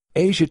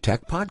Asia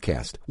Tech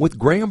Podcast with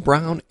Graham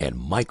Brown and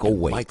Michael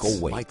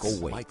Waits.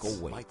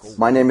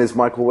 My name is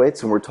Michael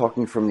Waits, and we're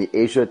talking from the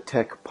Asia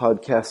Tech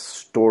Podcast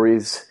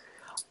stories.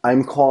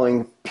 I'm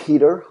calling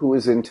Pieter, who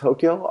is in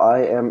Tokyo.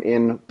 I am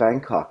in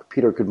Bangkok.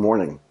 Pieter, good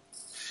morning.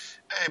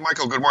 Hey,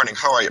 Michael, good morning.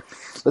 How are you?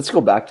 Let's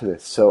go back to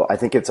this. So I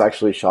think it's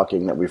actually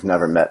shocking that we've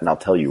never met, and I'll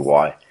tell you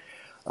why.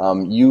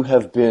 You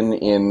have been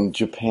in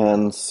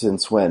Japan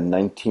since when?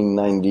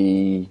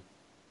 1990?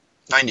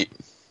 90.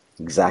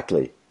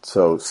 Exactly.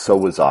 So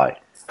was I.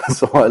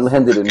 So I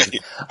landed in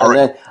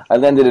Okay. I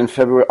landed in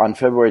February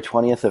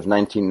 20th of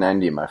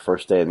 1990. My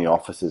first day in the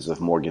offices of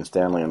Morgan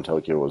Stanley in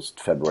Tokyo was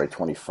February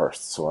 21st.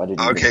 So I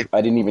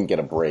didn't even get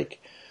a break.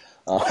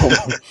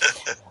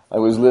 I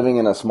was living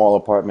in a small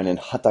apartment in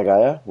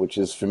Hatagaya, which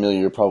is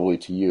familiar probably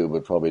to you,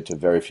 but probably to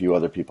very few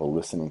other people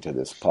listening to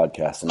this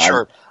podcast. And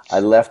Sure. I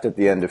left at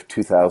the end of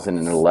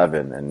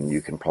 2011, and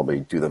you can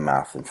probably do the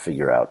math and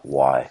figure out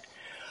why.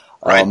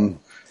 Right.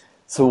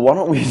 So why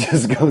don't we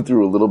just go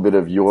through a little bit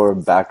of your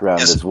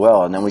background as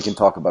well, and then we can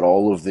talk about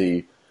all of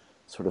the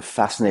sort of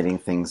fascinating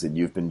things that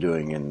you've been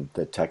doing in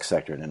the tech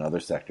sector and in other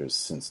sectors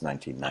since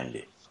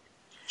 1990.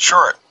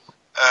 Sure.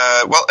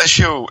 Well, as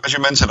you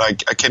mentioned, I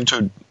came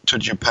to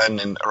Japan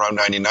in around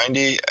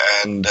 1990,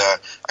 and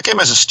I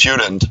came as a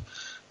student.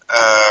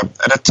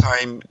 At that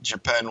time,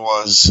 Japan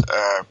was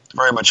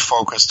very much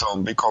focused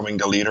on becoming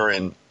the leader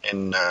in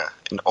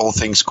all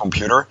things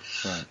computer.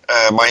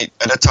 Right.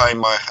 At that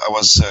time, I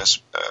was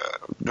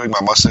doing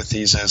my master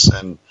thesis,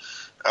 and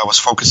I was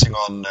focusing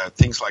on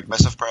things like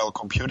massive parallel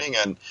computing.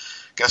 And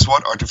guess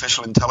what?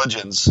 Artificial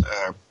intelligence.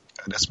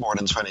 That's more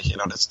than 20.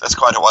 That's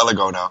quite a while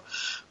ago now.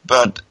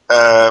 But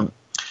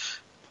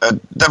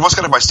that was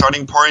kind of my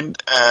starting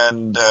point,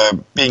 and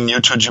being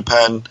new to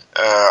Japan,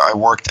 I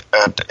worked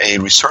at a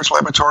research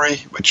laboratory,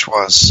 which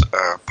was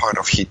part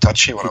of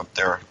Hitachi, one of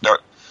their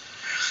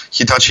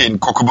Hitachi in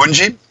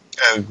Kokubunji.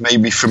 May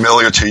be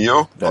familiar to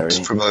you, Very.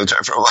 Not familiar to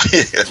everybody.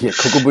 Yeah,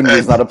 Kokubunji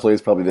is not a place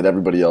probably that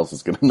everybody else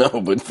is going to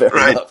know, but fair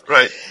enough.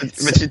 Right.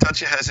 But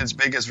Hitachi has its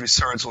biggest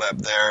research lab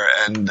there,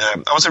 and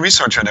I was a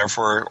researcher there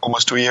for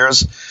almost 2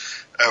 years,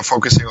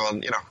 focusing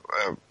on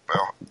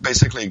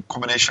basically a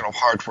combination of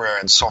hardware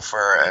and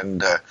software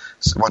and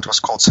what was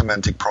called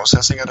semantic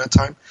processing at that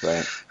time.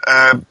 Right.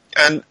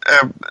 And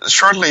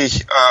shortly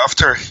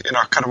after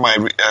kind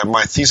of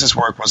my thesis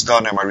work was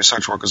done and my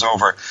research work was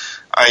over,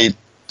 I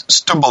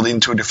stumbled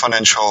into the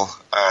financial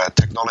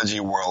technology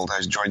world.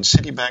 I joined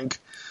Citibank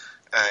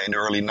in the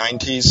early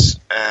 90s,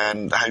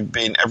 and I've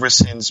been ever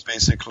since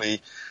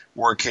basically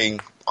working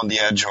on the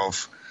edge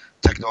of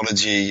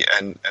technology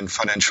and the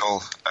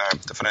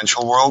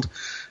financial world.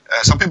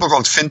 Some people call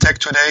it fintech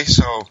today,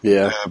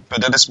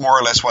 but that is more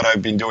or less what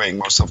I've been doing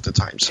most of the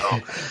time. So,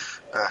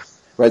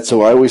 Right,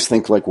 so I always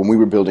think like when we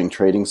were building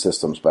trading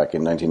systems back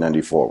in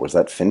 1994, was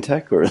that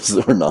fintech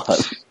or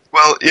not?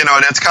 Well,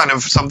 that's kind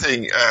of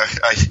something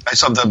I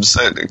sometimes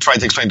try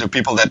to explain to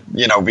people that,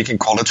 we can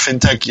call it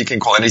fintech. You can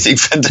call anything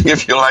fintech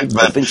if you like,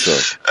 but I think so.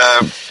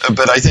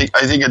 But I think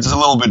it's a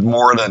little bit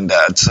more than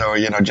that. So,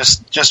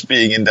 just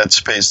being in that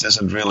space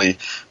doesn't really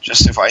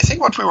justify. I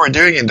think what we were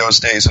doing in those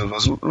days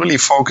was really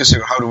focusing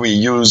on how do we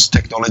use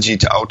technology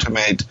to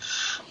automate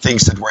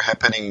things that were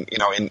happening,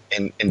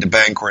 in the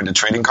bank or in the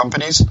trading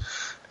companies.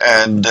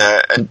 And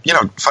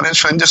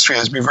financial industry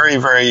has been very,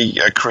 very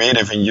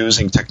creative in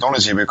using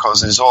technology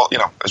because it's all,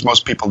 as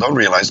most people don't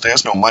realize,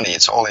 there's no money.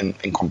 It's all in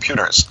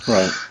computers.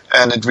 Right.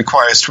 And it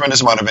requires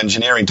tremendous amount of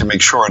engineering to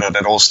make sure that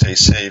it all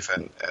stays safe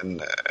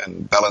and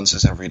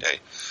balances every day.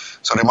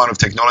 So the amount of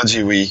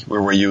technology we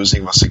were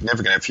using was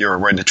significant. If you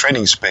were in the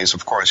trading space,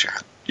 of course, you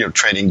had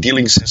trading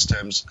dealing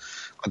systems,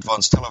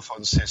 advanced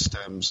telephone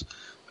systems,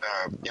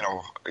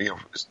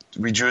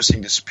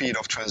 reducing the speed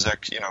of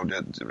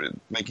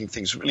making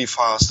things really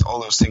fast. All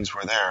those things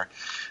were there.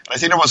 And I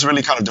think that was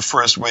really kind of the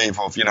first wave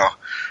of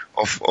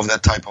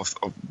that type of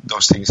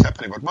those things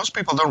happening. What most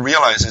people don't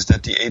realize is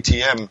that the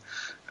ATM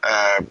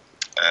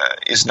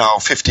is now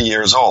 50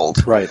 years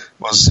old. Right.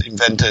 Was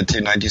invented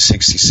in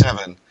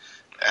 1967.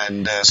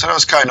 And so that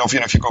was kind of,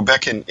 if you go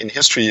back in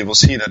history, you will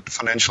see that the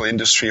financial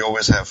industry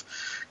always have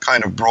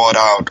kind of brought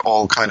out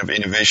all kind of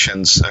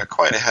innovations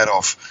quite ahead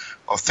of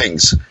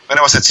things. When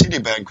I was at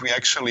Citibank, we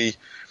actually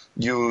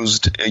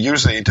used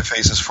user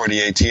interfaces for the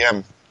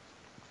ATM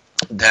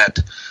that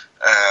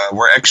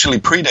were actually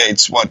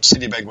predates what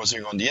Citibank was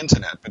doing on the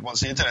internet. But once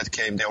the internet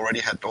came, they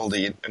already had all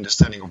the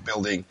understanding of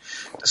building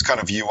this kind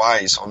of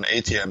UIs on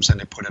ATMs,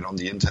 and they put it on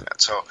the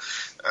internet. So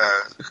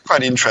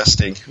quite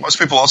interesting. Most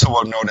people also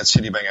won't know that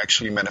Citibank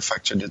actually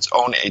manufactured its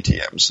own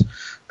ATMs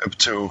up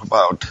to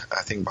about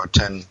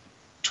 10,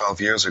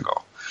 12 years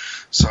ago.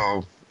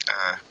 So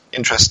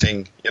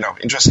interesting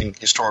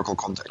historical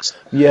context.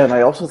 Yeah, and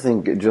I also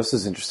think just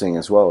as interesting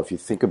as well, if you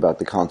think about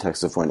the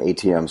context of when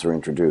ATMs were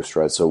introduced,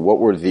 right? So what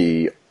were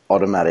the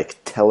automatic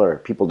teller?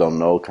 People don't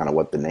know kind of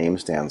what the name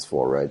stands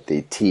for, right?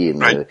 The T in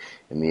the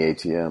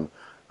ATM.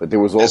 But there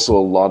was also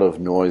a lot of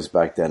noise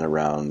back then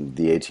around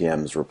the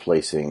ATMs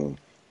replacing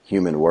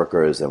human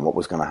workers and what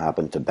was going to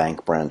happen to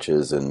bank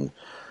branches and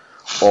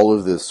all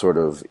of this sort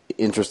of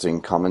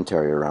interesting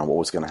commentary around what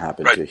was going to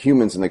happen to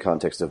humans in the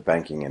context of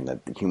banking, and that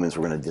humans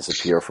were going to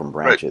disappear from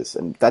branches.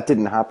 And that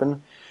didn't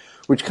happen,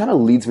 which kind of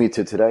leads me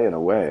to today in a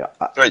way.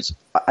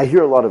 I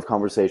hear a lot of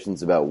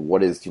conversations about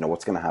what's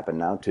going to happen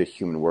now to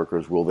human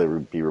workers. Will they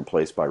be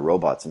replaced by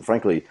robots? And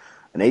frankly,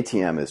 an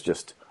ATM is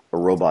just a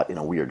robot in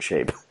a weird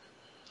shape.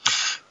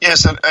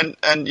 Yes, and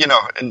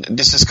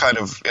this is kind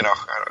of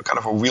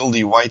a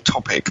wieldy wide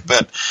topic.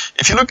 But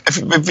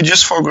if we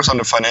just focus on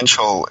the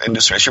financial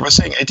industry, as you were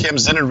saying,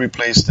 ATMs didn't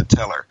replace the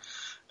teller.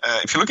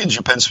 If you look in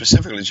Japan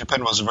specifically,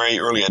 Japan was a very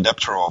early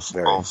adapter of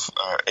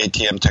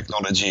ATM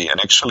technology, and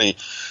actually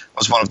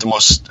was one of the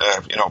most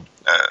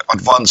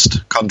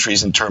advanced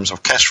countries in terms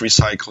of cash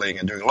recycling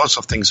and doing lots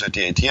of things with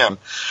the ATM.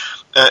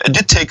 It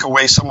did take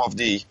away some of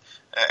the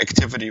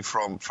activity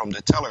from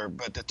the teller,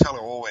 but the teller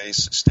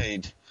always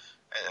stayed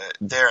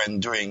there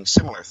and doing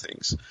similar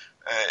things.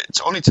 It's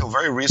only till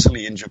very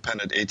recently in Japan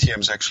that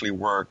ATMs actually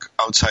work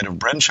outside of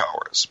branch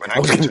hours. When I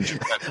came to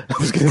Japan, I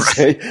was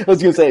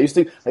going to say,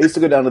 I used to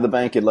go down to the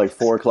bank at like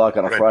 4:00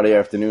 on a Friday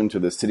afternoon to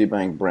the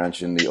Citibank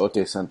branch in the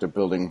Ote Center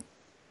building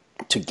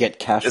to get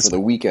cash for the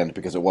weekend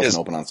because it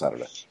wasn't open on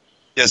Saturday.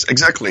 Yes,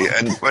 exactly.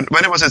 And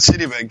when I was at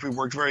Citibank, we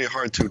worked very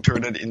hard to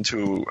turn it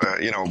into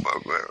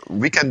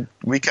weekend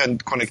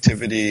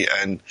connectivity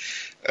and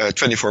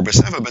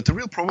 24/7. But the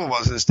real problem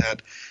is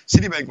that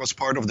Citibank was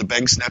part of the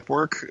bank's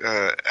network,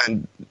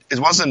 and it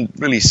wasn't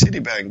really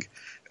Citibank.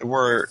 It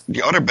were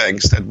the other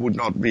banks that would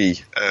not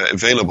be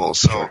available.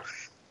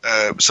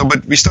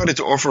 But we started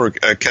to offer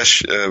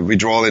cash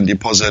withdrawal and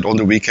deposit on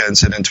the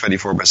weekends and then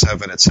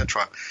 24/7,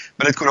 etc.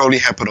 But it could only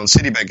happen on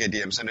Citibank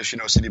ATMs. And as you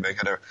know, Citibank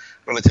had a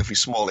relatively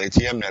small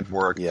ATM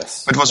network.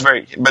 Yes. But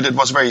it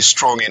was very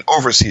strong in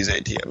overseas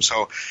ATMs.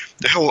 So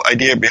the whole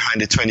idea behind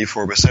the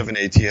 24/7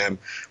 ATM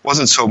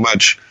wasn't so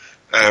much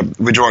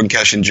withdrawing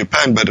cash in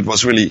Japan, but it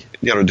was really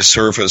the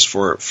service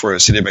for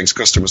Citibank's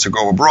customers to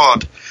go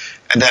abroad,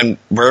 and then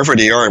wherever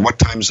they are, in what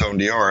time zone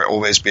they are,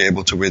 always be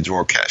able to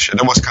withdraw cash. And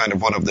that was kind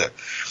of one of the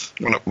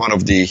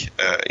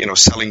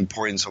selling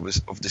points of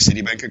the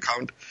Citibank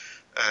account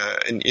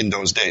in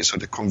those days. So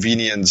the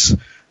convenience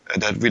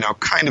that we now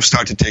kind of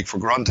start to take for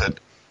granted.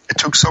 It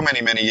took so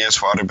many years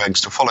for other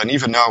banks to follow, and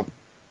even now,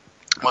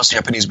 most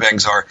Japanese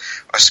banks are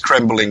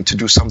scrambling to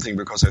do something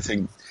because I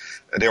think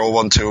they all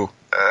want to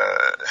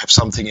have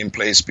something in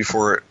place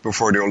before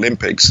the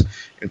Olympics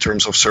in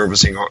terms of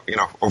servicing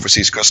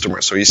overseas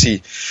customers. So you see,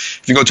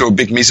 if you go to a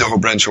big Mizuho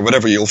branch or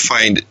whatever, you'll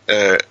find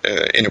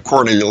in a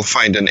corner you'll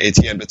find an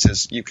ATM that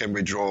says you can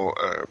withdraw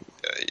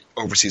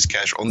overseas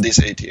cash on this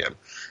ATM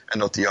and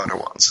not the other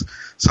ones.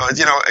 So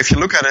if you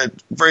look at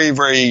it,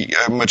 very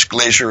much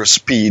glacier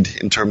speed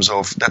in terms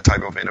of that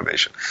type of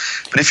innovation.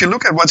 But if you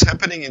look at what's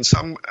happening in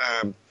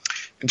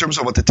terms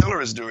of what the teller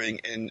is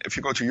doing, if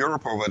you go to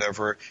Europe or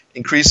whatever,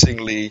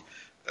 increasingly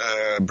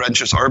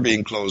branches are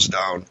being closed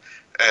down.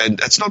 And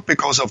that's not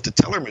because of the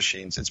teller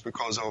machines. It's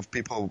because of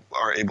people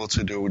are able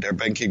to do their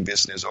banking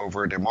business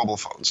over their mobile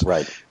phones.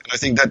 Right. And I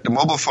think that the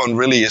mobile phone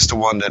really is the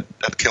one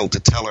that killed the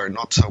teller,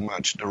 not so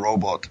much the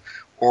robot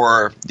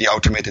or the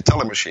automated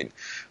teller machine.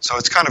 So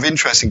it's kind of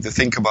interesting to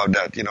think about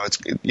that.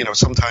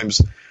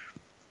 Sometimes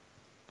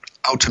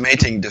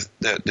automating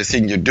the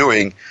thing you're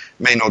doing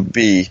may not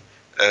be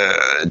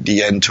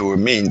the end to a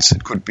means.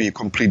 It could be a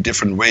complete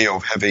different way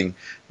of having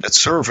that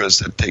service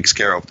that takes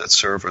care of that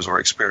service or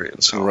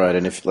experience. So. Right,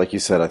 and if, like you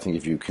said, I think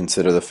if you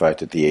consider the fact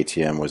that the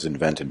ATM was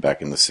invented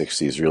back in the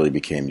 60s, really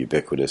became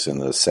ubiquitous in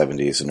the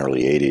 70s and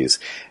early 80s,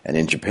 and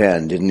in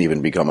Japan didn't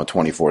even become a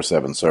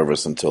 24/7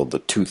 service until the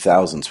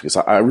 2000s, because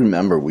I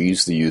remember we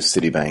used to use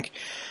Citibank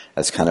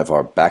as kind of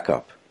our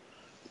backup.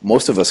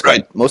 Most of us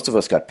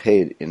got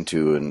paid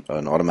into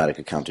an automatic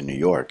account in New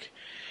York.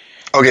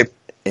 Okay.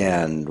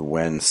 And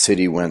when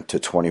Citi went to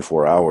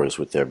 24 hours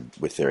with their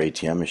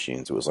ATM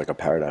machines, it was like a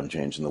paradigm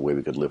change in the way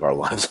we could live our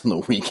lives on the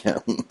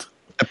weekend.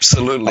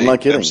 Absolutely. I'm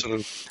not kidding.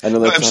 Absolutely. I know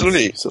that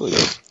absolutely. Silly.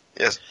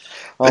 Yes.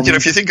 But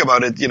if you think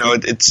about it,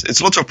 it's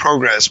lots of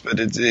progress, but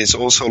it is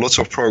also lots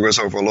of progress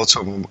over lots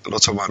of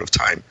amount of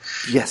time.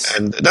 Yes.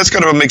 And that's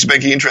kind of what makes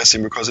banking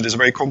interesting, because it is a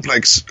very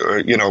complex,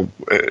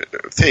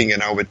 thing. And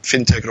now with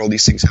fintech and all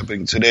these things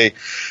happening today,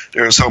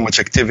 there is so much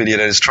activity that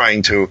is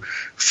trying to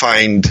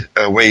find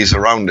ways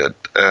around it,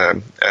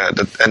 and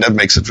that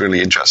makes it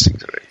really interesting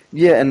today.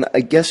 Yeah, and I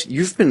guess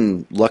you've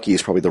been lucky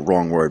is probably the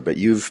wrong word, but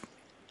you've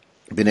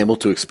been able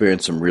to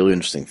experience some really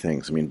interesting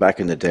things. I mean, back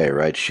in the day,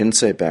 right,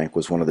 Shinsei Bank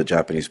was one of the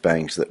Japanese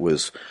banks that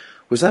was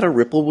that a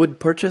Ripplewood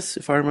purchase,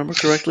 if I remember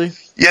correctly?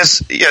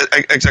 Yes, yeah,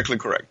 exactly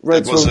correct.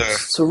 Right,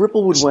 so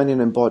Ripplewood went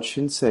in and bought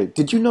Shinsei.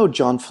 Did you know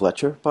John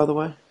Fletcher, by the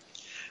way?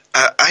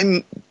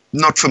 I'm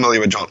not familiar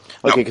with John.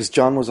 Okay, because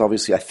John was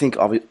obviously, I think,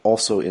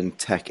 also in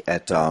tech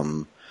at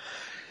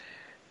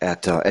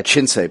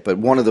Shinsei, but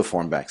one of the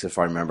foreign banks, if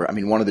I remember. I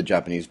mean, one of the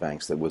Japanese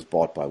banks that was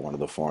bought by one of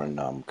the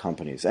foreign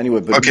companies.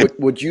 Anyway, but okay.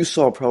 What you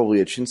saw probably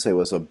at Shinsei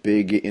was a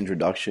big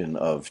introduction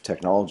of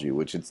technology,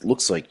 which it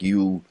looks like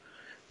you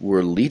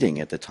were leading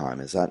at the time.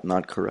 Is that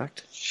not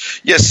correct?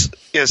 Yes.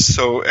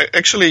 So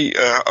actually,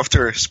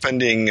 after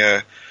spending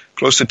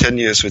close to 10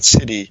 years with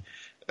Citi,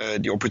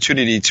 the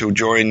opportunity to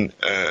join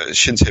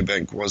Shinsei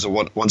Bank was a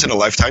once in a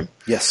lifetime.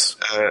 Yes.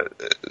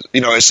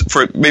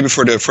 For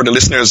the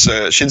listeners,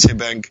 Shinsei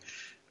Bank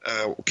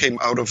came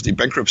out of the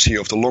bankruptcy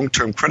of the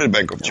Long-Term Credit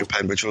Bank of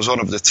Japan, which was one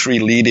of the three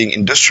leading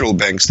industrial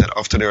banks that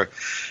after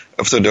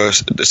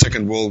the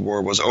Second World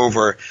War was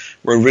over,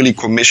 were really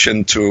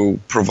commissioned to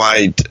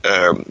provide,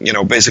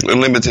 basically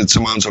unlimited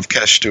amounts of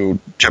cash to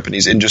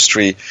Japanese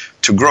industry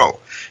to grow.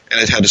 And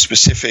it had a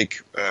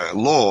specific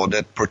law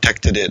that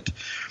protected it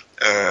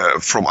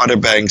from other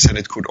banks, and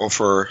it could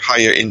offer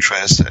higher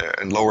interest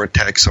and lower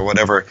tax or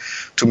whatever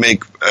to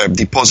make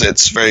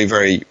deposits very,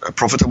 very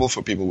profitable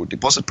for people who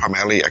deposit,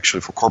 primarily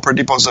actually for corporate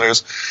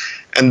depositors.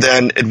 And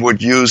then it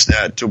would use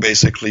that to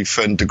basically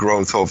fund the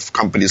growth of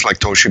companies like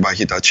Toshiba,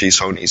 Hitachi,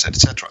 Sony,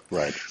 etc.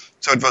 Right.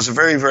 So it was a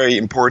very, very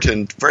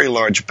important, very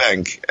large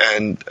bank.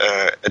 And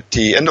at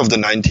the end of the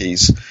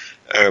 90s,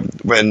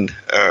 when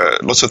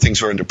lots of things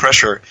were under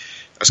pressure,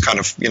 was kind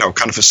of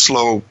a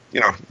slow,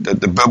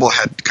 the bubble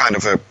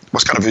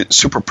was kind of a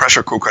super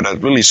pressure cooker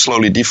that really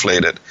slowly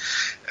deflated.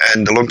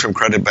 And the Long-Term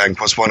Credit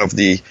Bank was one of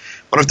the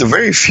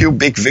very few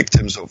big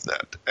victims of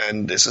that.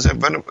 And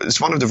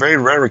it's one of the very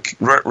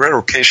rare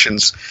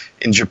occasions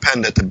in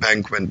Japan that the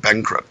bank went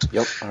bankrupt.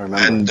 Yep, I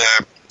remember.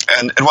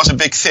 And it was a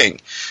big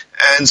thing.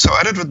 And so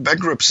added with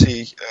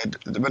bankruptcy,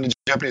 when the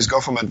Japanese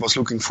government was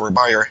looking for a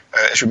buyer,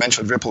 as you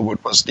mentioned,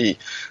 Ripplewood was the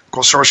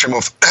consortium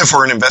of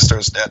foreign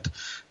investors that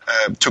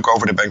took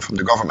over the bank from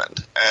the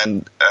government.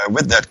 And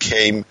with that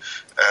came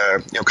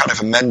kind of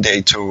a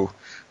mandate to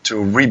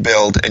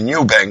rebuild a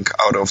new bank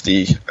out of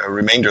the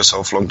remainders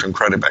of Long-Term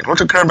Credit Bank.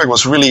 Long-Term Credit Bank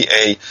was really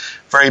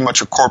very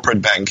much a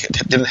corporate bank.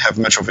 It didn't have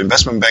much of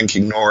investment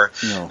banking, nor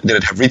did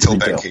it have retail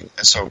banking.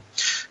 And so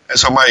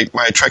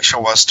my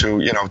attraction was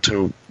to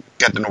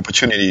get an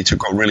opportunity to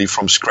go really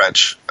from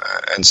scratch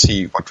and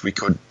see what we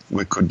could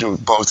do,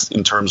 both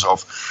in terms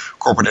of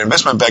corporate and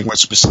investment banking, but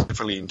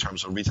specifically in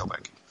terms of retail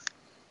banking.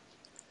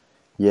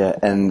 Yeah,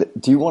 and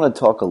do you want to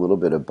talk a little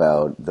bit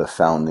about the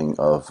founding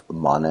of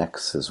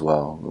Monex as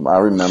well? I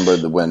remember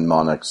when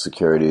Monex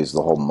Securities,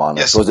 the whole Monex,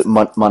 yes. Was it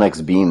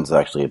Monex Beans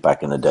actually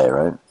back in the day,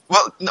 right?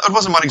 Well, no, it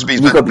wasn't Monex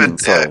Beans. Nico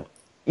Beans, sorry.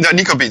 No,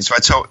 Nico Beans,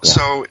 right? So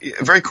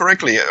very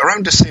correctly,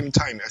 around the same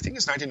time, I think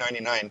it's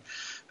 1999,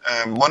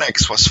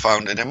 Monex was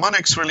founded. And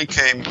Monex really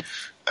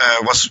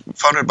was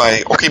founded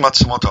by Oki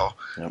Matsumoto,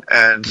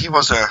 and he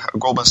was a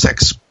Goldman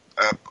Sachs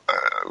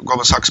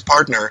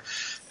partner,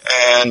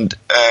 and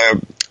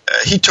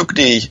he took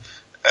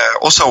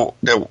also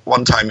the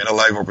one time in a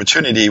live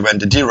opportunity when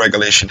the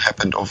deregulation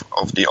happened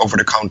of the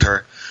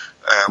over-the-counter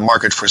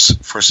market for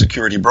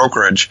security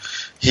brokerage.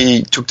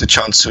 He took the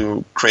chance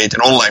to create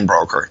an online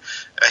broker.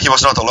 He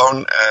was not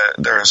alone.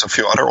 There's a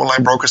few other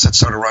online brokers that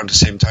started around the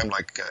same time,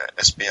 like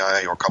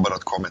SBI or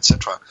Kaba.com,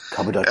 etc.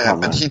 Kaba.com.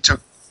 But he took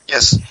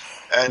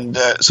and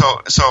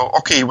so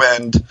Oki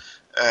went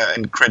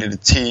and created a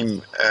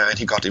team, and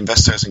he got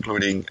investors,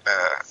 including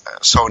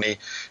Sony,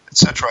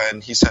 etc.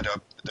 And he set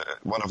up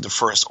one of the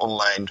first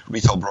online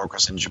retail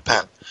brokers in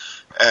Japan.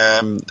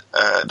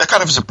 That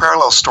kind of is a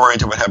parallel story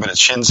to what happened at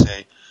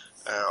Shinsei.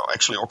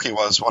 Actually, Oki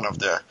was one of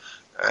the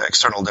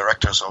external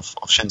directors of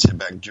Shinsei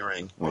Bank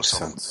during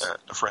most of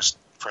the first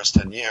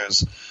 10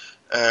 years.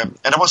 And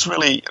it was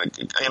really,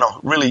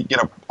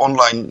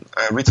 online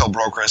retail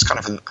broker is kind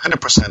of a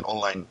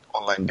 100%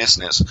 online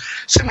business.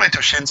 Similar to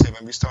Shinsei,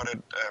 when we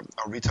started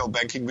our retail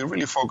banking, we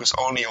really focused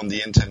only on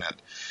the internet.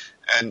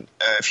 And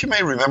if you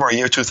may remember,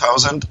 year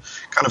 2000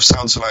 kind of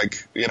sounds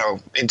like,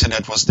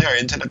 internet was there,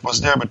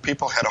 but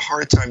people had a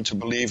hard time to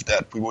believe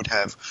that we would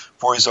have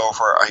voice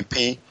over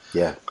IP.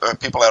 Yeah.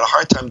 People had a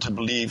hard time to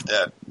believe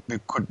that we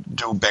could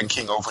do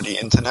banking over the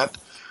internet.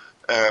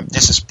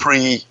 This is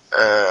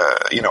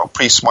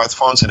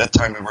pre-smartphones. At that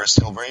time, we were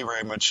still very,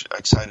 very much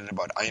excited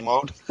about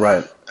iMode.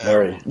 Right,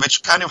 very.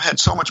 Which kind of had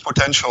so much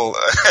potential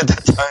at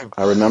that time.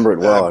 I remember it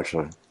well,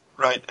 actually.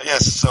 Right.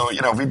 Yes. So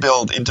we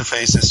built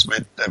interfaces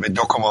with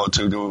Docomo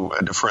to do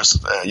the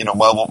first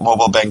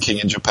mobile banking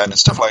in Japan and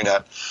stuff like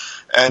that,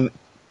 and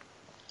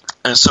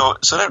so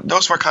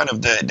those were kind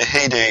of the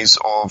heydays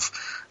of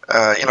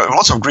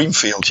lots of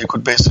greenfield. You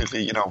could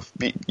basically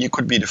you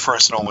could be the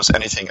first in almost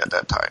anything at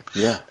that time.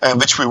 Yeah.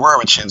 Which we were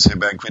with Shinsei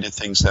Bank. We did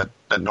things that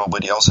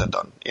nobody else had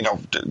done.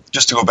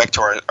 Just to go back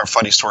to our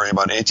funny story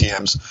about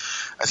ATMs,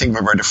 I think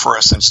we were the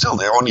first and still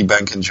the only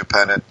bank in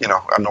Japan.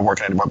 I'm not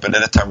working anymore, but at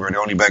that time we were the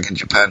only bank in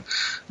Japan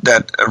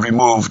that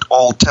removed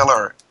all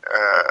teller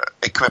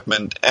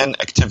equipment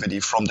and activity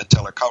from the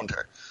teller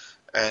counter.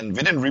 And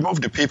we didn't remove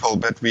the people,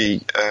 but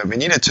we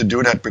needed to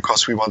do that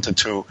because we wanted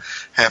to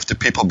have the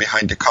people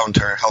behind the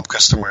counter help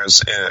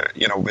customers,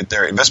 with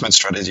their investment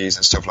strategies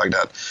and stuff like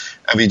that.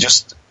 And we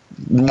just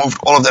moved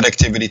all of that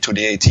activity to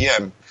the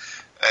ATM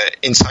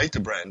inside the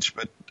branch,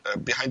 but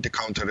behind the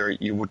counter there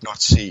you would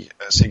not see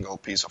a single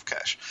piece of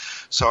cash.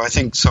 So I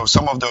think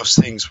some of those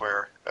things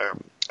were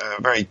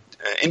very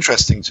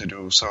interesting to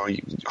do. So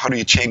how do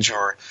you change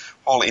your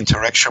whole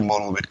interaction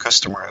model with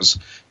customers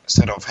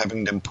instead of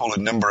having them pull a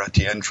number at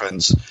the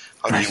entrance,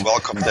 how do you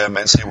welcome them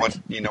and say, what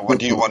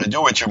do you want to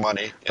do with your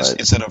money?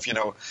 Instead of,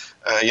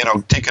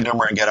 take a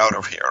number and get out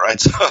of here, right?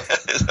 So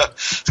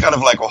it's kind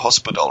of like a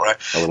hospital,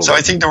 right? So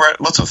I think there were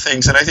lots of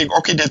things, and I think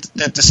Oki did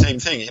the same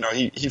thing.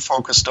 He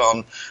focused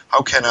on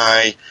how can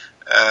I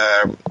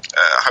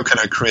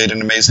create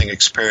an amazing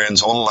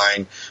experience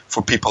online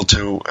for people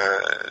to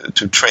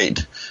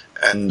trade,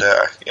 and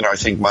I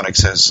think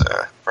Monex has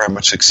very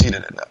much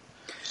succeeded in that.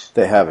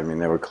 They have. I mean,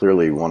 they were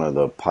clearly one of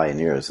the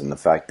pioneers in the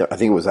fact that I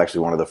think it was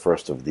actually one of the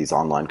first of these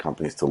online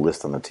companies to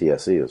list on the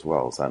TSE as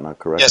well. Is that not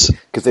correct? Yes.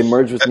 Because they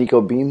merged with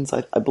Nico Beans,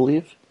 I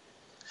believe.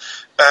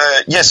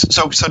 Yes.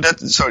 So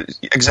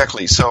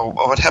exactly. So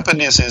what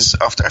happened is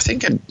after, I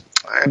think I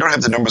don't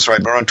have the numbers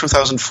right, but around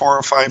 2004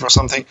 or 5 or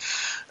something,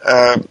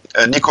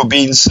 Nico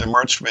Beans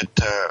merged with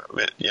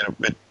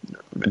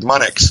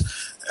Monex,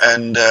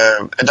 and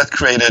that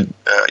created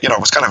it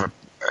was kind of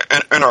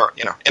an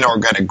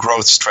inorganic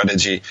growth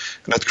strategy,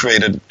 and that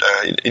created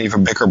an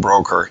even bigger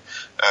broker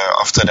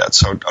after that.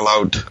 So it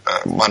allowed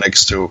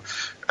Monex to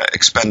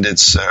expand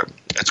its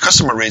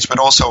customer reach, but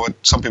also,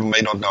 some people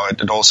may not know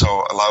it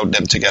also allowed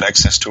them to get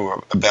access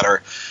to a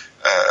better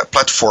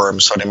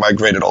platform. So they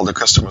migrated all the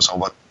customers on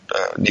what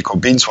Nico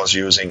Beans was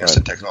using as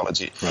a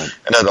technology, and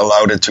that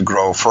allowed it to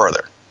grow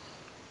further.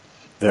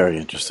 Very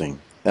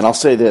interesting. And I'll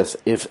say this: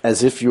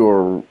 as if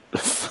your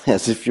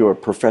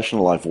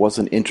professional life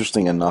wasn't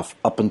interesting enough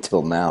up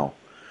until now,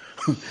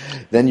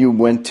 then you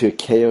went to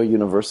Keio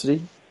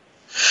University.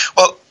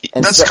 Well,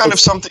 that's kind of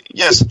something.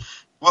 Yes.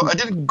 Well, I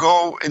didn't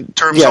go in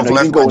terms of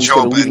left my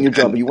job. Leaving your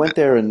job. You went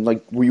there, and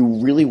were you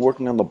really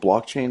working on the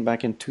blockchain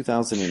back in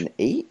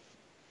 2008?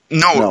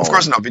 No, of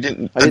course not. That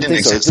didn't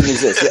exist. It didn't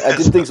exist. I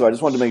didn't think so. I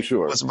just wanted to make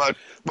sure. was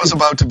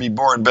about to be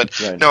born, but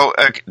no.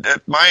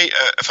 My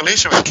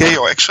affiliation with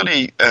Keio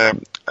actually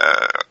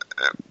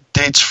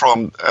dates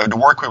from the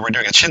work we were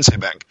doing at Shinsei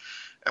Bank.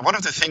 And one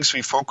of the things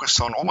we focused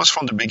on almost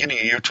from the beginning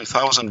of year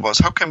 2000 was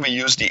how can we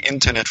use the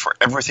internet for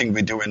everything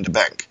we do in the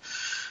bank.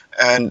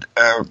 And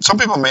some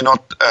people may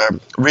not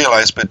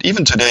realize, but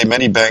even today,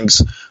 many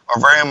banks are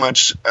very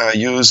much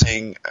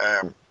using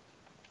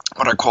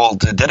what are called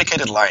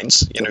dedicated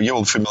lines. You're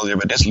all familiar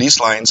with this,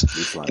 lease lines.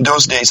 In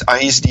those days,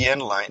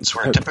 ISDN lines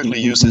were typically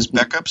used as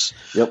backups.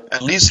 Yep.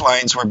 And lease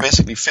lines were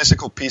basically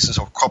physical pieces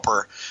of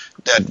copper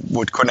that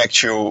would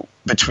connect you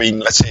between,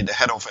 let's say, the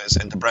head office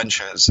and the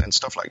branches and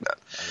stuff like that.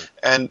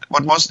 And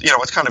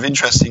what's kind of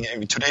interesting, I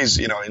mean, today's,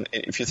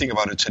 if you think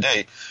about it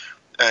today,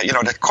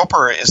 that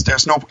copper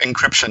there's no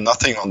encryption,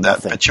 nothing on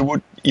that. But you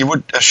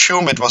would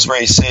assume it was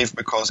very safe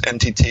because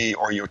NTT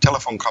or your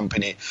telephone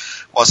company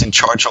was in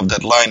charge of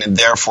that line, and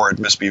therefore it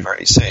must be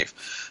very safe.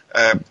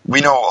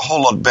 We know a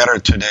whole lot better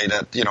today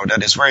that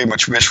that is very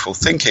much wishful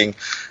thinking,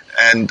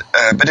 and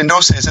but in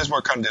those days, those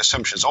were kind of the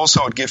assumptions.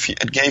 Also, it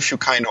gave you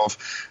kind of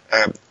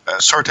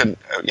a certain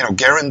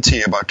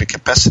guarantee about the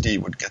capacity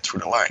you would get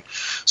through the line.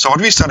 So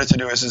what we started to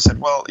do is said,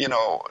 well,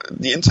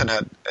 the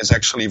internet is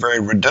actually a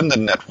very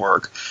redundant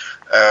network.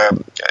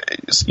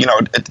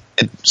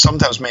 It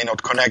sometimes may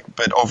not connect,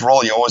 but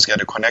overall you always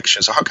get a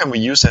connection. So how can we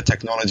use that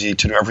technology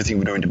to do everything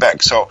we do in the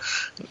bank? So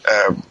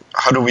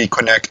how do we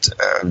connect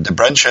the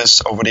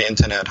branches over the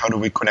internet? How do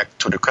we connect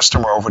to the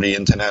customer over the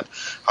internet?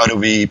 How do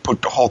we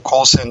put the whole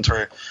call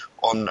center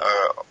on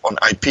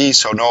IP?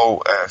 So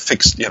no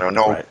fixed,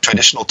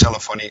 traditional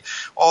telephony,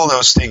 all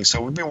those things.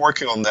 So we've been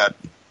working on that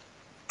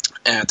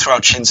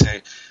throughout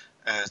Shinsei's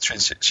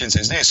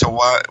day. So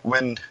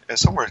when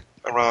somewhere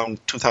around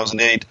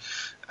 2008,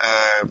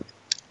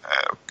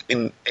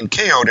 in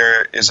Keio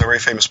there is a very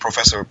famous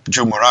professor,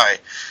 Ju Murai,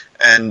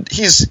 and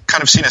he's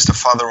kind of seen as the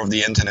father of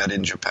the internet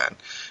in Japan.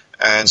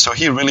 And so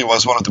he really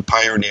was one of the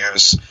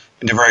pioneers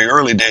in the very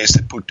early days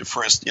that put the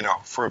first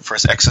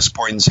access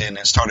points in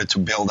and started to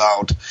build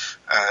out,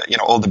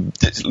 all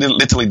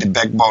literally the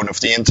backbone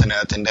of the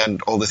internet, and then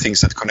all the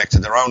things that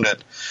connected around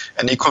it.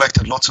 And he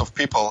collected lots of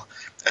people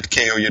at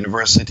Keio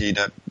University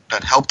that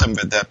helped him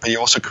with that, but he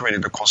also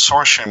created a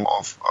consortium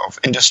of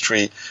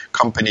industry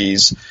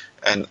companies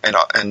and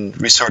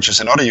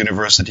researchers in other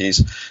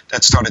universities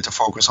that started to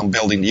focus on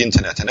building the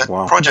internet. And that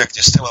project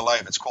is still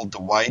alive. It's called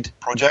the WIDE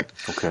project.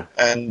 Okay.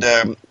 And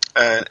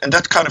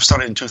that kind of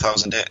started in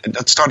 2008.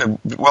 That started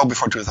well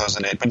before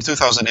 2008. But in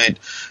 2008,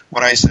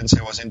 Murai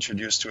Sensei was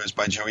introduced to us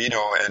by Joe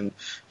Ito, and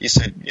he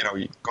said,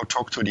 go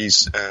talk to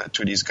these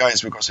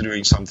guys because they're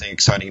doing something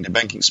exciting in the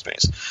banking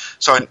space.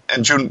 So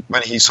in June,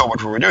 when he saw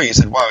what we were doing, he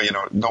said, wow,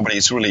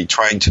 nobody's really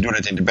trying to do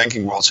that in the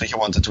banking world. So he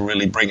wanted to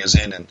really bring us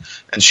in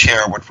and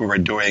share what we were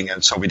doing.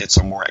 And so we did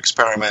some more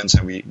experiments,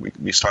 and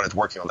we started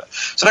working on that.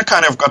 So that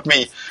kind of got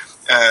me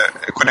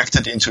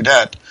connected into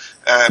that.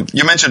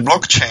 You mentioned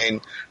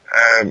blockchain.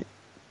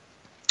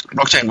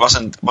 Blockchain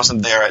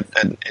wasn't there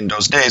in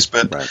those days,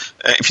 but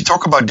if you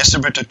talk about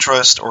distributed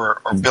trust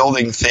or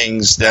building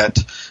things that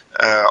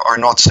are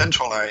not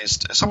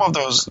centralized, some of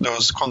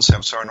those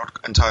concepts are not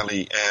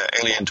entirely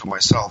alien to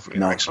myself.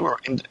 Actually,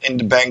 in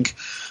the bank,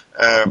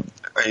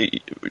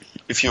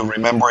 if you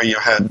remember, you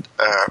have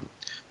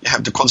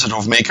the concept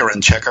of maker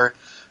and checker.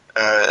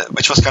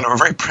 which was kind of a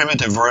very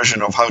primitive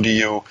version of how do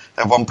you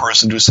have one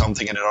person do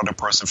something and another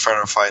person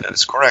verify that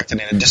it's correct. And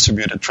in a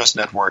distributed trust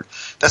network,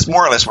 that's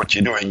more or less what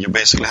you're doing. You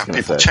basically have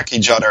people check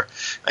each other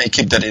and you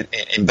keep that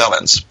in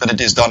balance. But it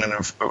is done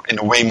in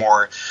a way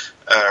more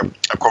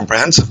a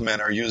comprehensive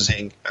manner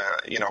using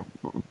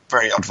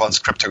very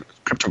advanced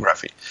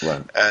cryptography.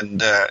 Right.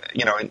 And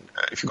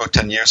if you go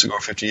 10 years ago,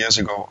 50 years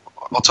ago,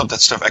 lots of that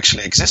stuff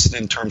actually existed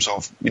in terms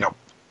of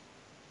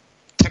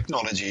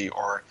technology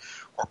or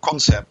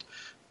concept.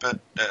 But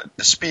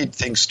the speed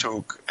things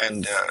took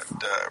and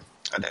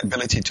the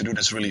ability to do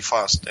this really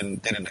fast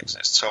didn't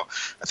exist. So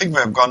I think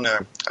we have gone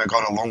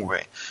a long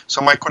way.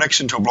 So my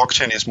connection to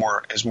blockchain is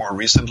more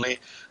recently.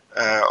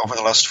 Over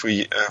the last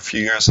few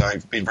years,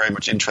 I've been very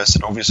much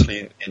interested,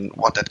 obviously, in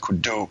what that could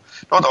do,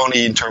 not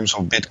only in terms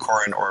of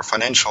Bitcoin or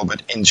financial,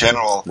 but in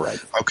general. Right.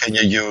 How can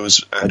you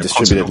use a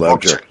distributed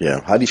ledger? Blockchain?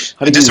 Yeah. How do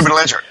distributed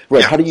ledger?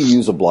 Right. Yeah. How do you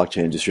use a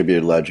blockchain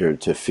distributed ledger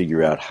to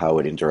figure out how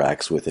it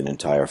interacts with an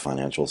entire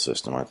financial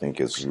system? I think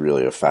is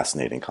really a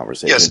fascinating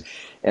conversation.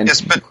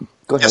 Yes. But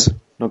go ahead. Yes.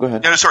 No, go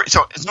ahead. Yeah, sorry.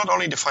 So it's not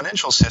only the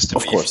financial system.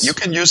 Of course. You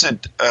can use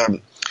it.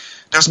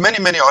 There's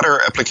many other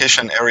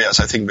application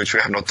areas, I think, which we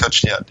have not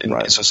touched yet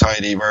in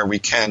society, where we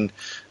can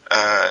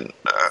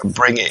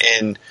bring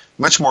in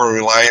much more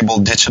reliable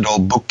digital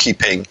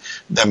bookkeeping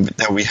than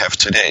we have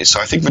today. So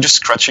I think we're just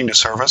scratching the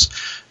surface.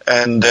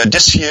 And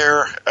this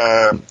year,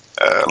 end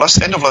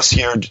of last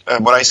year,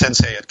 Morai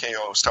Sensei at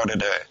KO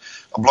started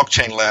a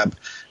blockchain lab,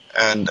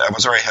 and I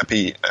was very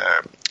happy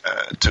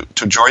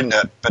to join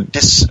that. But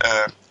this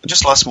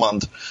just last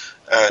month,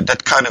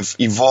 that kind of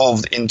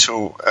evolved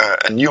into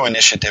a new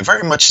initiative,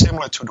 very much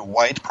similar to the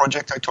White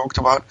project I talked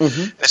about.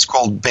 Mm-hmm. It's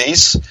called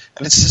BASE,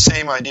 and it's the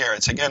same idea.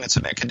 It's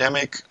an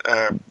academic,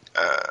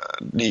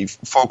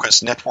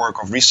 focused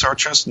network of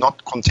researchers,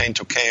 not contained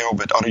to KO,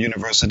 but other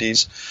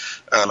universities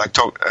like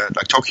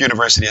Tokyo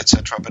University,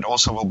 etc. But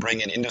also will bring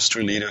in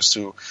industry leaders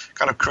to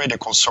kind of create a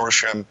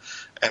consortium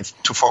and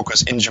to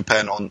focus in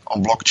Japan on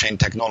blockchain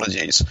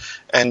technologies,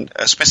 and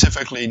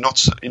specifically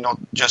not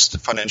just the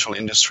financial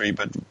industry,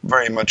 but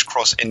very much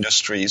cross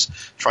industries,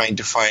 trying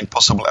to find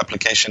possible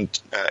application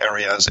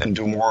areas and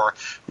do more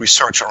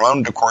research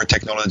around the core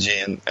technology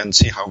and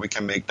see how we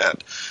can make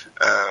that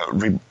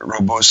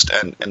robust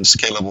and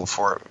scalable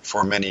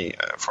for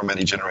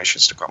many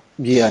generations to come.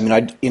 Yeah, I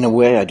mean, in a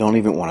way, I don't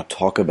even want to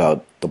talk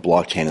about the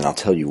blockchain, and I'll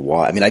tell you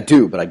why. I mean, I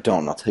do, but I don't,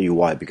 and I'll tell you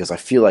why, because I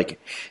feel like,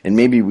 and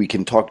maybe we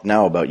can talk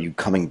now about you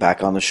coming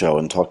back on the show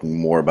and talking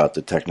more about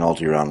the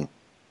technology around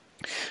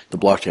the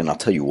blockchain, and I'll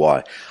tell you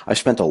why. I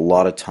spent a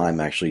lot of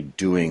time actually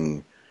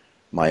doing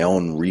my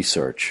own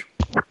research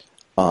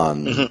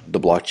on the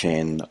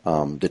blockchain,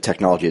 the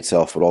technology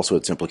itself, but also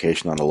its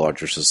implication on a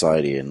larger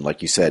society. And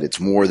like you said, it's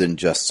more than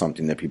just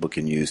something that people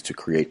can use to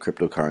create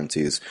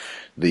cryptocurrencies.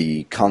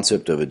 The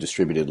concept of a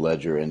distributed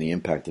ledger and the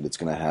impact that it's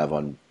going to have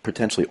on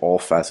potentially all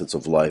facets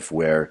of life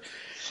where,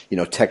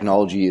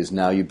 technology is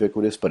now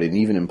ubiquitous, but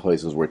even in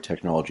places where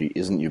technology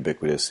isn't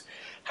ubiquitous,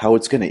 how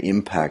it's going to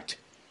impact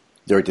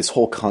this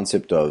whole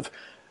concept of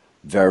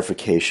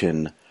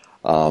verification,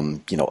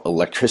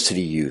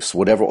 electricity use,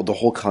 whatever, the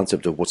whole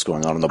concept of what's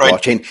going on in the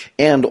blockchain.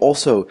 And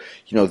also,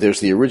 there's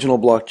the original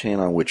blockchain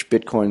on which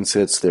Bitcoin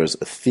sits. There's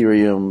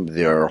Ethereum.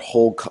 There are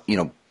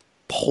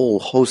whole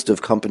host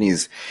of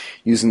companies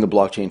using the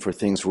blockchain for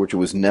things for which it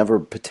was never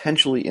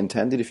potentially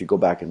intended. If you go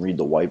back and read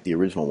the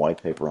original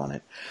white paper on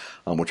it,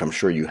 which I'm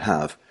sure you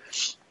have.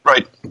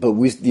 Right. But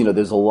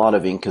there's a lot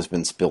of ink has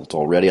been spilt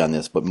already on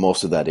this, but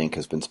most of that ink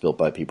has been spilt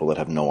by people that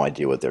have no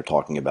idea what they're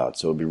talking about.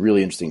 So it'd be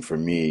really interesting for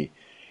me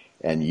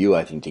and you,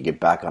 I think, to get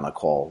back on a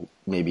call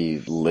maybe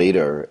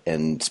later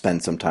and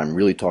spend some time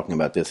really talking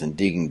about this and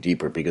digging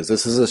deeper, because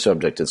this is a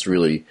subject that's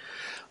really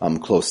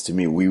close to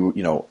me. Do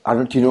you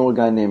know a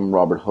guy named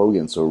Robert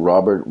Hogan? So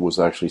Robert was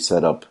actually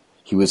set up.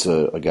 He was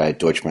a guy at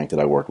Deutsche Bank that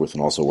I worked with,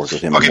 and also worked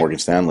with him at Morgan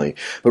Stanley.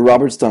 But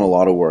Robert's done a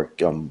lot of work.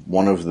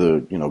 One of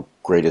the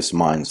greatest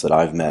minds that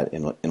I've met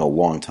in a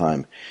long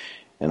time.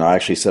 And I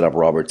actually set up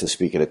Robert to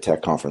speak at a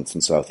tech conference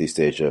in Southeast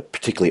Asia,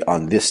 particularly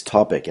on this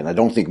topic. And I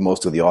don't think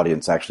most of the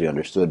audience actually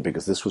understood,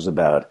 because this was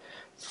about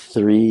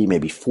 3,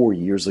 maybe 4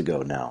 years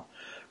ago now,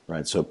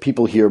 right? So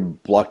people hear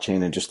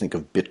blockchain and just think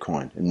of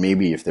Bitcoin. And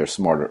maybe if they're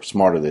smarter,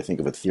 they think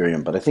of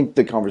Ethereum. But I think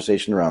the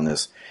conversation around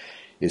this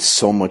is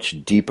so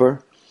much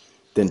deeper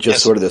than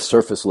just sort of the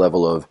surface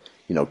level of,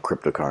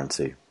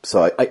 cryptocurrency.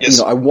 So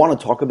I want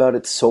to talk about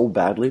it so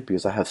badly,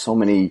 because I have so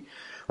many...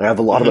 I have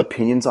a lot of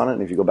opinions on it,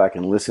 and if you go back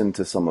and listen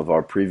to some of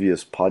our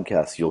previous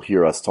podcasts, you'll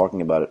hear us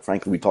talking about it.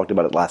 Frankly, we talked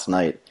about it last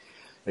night,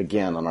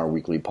 again, on our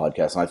weekly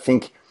podcast. And I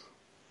think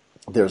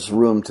there's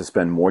room to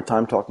spend more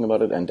time talking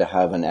about it and to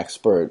have an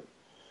expert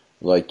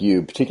like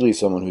you, particularly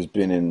someone who's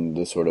been in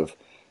the sort of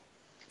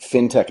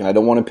fintech, and I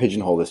don't want to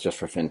pigeonhole this just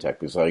for fintech,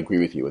 because I agree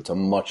with you. It's a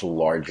much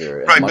larger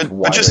and much wider.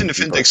 But just in the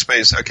fintech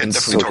space, I can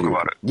definitely talk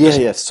about it.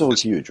 Yeah, so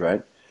it's huge,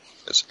 right?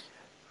 Yes.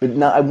 But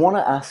now I want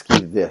to ask you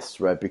this,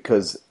 right,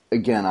 because...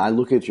 Again, I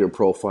look at your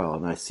profile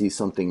and I see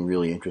something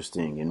really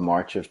interesting. In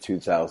March of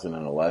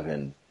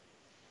 2011,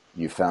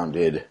 you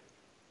founded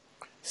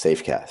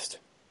SafeCast.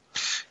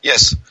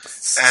 Yes,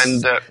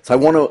 and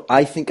so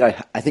I think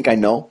I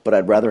know, but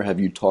I'd rather have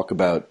you talk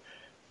about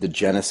the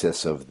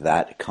genesis of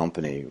that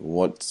company,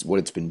 what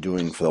it's been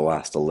doing for the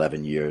last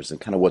 11 years, and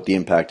kind of what the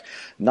impact,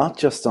 not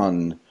just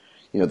on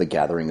the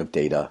gathering of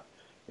data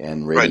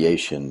and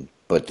radiation, right,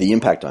 but the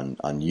impact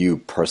on you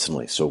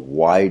personally. So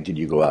why did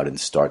you go out and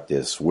start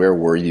this? Where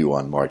were you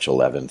on March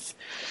 11th,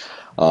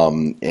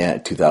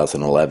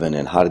 2011,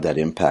 and how did that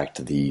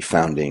impact the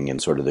founding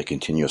and sort of the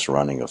continuous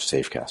running of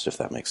SafeCast, if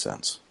that makes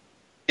sense?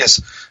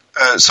 Yes.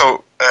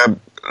 So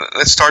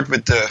let's start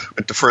with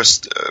the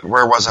first.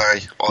 Where was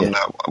I on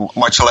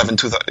March 11,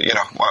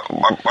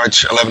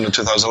 March 11 of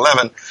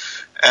 2011?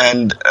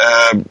 And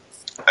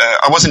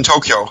I was in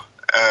Tokyo.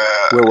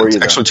 Where were you?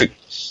 Actually,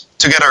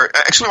 together.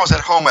 Actually, I was at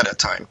home at that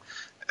time.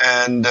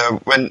 And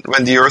when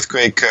the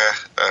earthquake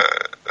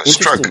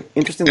struck,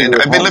 interestingly,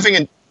 I've been living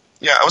in.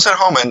 Yeah, I was at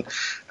home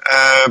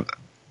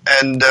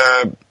and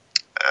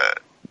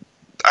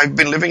I've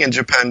been living in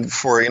Japan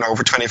for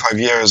over 25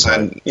 years, right,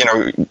 and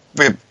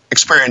we've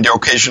experienced the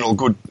occasional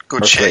good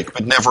shake,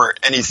 but never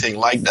anything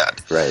like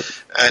that. Right.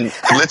 And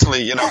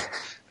literally, and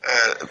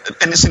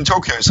it's in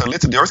Tokyo, so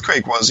literally the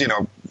earthquake was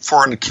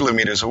 400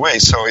 kilometers away.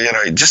 So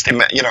just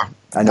imagine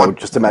I know.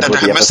 Just imagine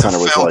what the epicenter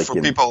was like for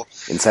people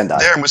in Sendai.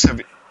 There must have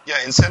been.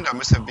 Yeah, in Sendai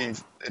must have been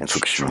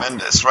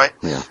tremendous, right?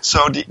 Yeah.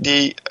 So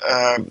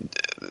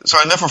so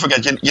I never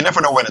forget. You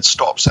never know when it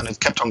stops, and it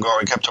kept on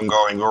going.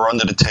 We were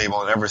under the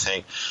table and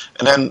everything,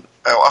 and then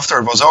after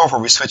it was over,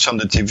 we switched on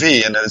the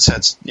TV, and then it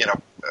said,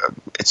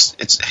 it's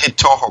hit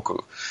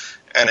Tohoku,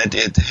 and it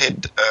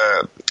hit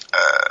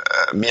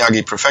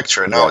Miyagi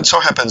Prefecture. Now it so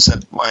happens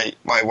that my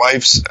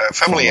wife's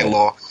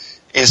family-in-law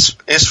is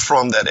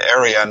from that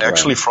area, and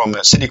actually from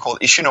a city called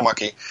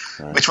Ishinomaki,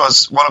 which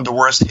was one of the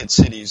worst hit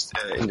cities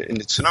in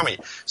the tsunami.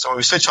 So when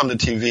we switched on the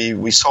TV,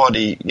 we saw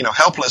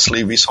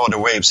helplessly we saw the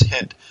waves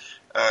hit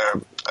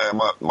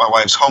my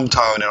wife's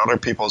hometown and other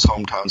people's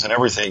hometowns and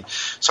everything.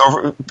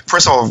 So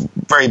first of all,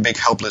 very big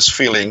helpless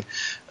feeling.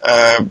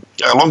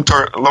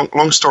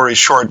 Long story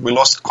short, we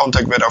lost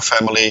contact with our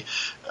family.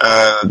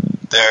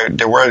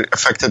 They were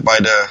affected by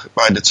the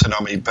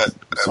tsunami, but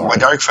my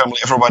direct family,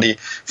 everybody,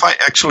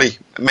 actually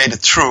made it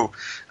through.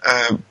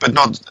 But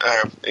not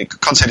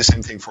can't say the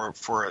same thing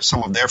for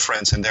some of their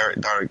friends and their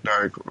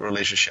direct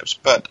relationships.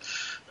 But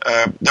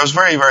there was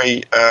very,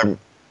 very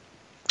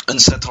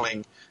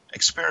unsettling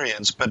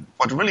experience. But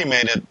what really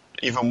made it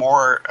even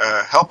more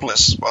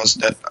helpless was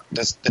that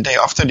the day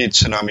after the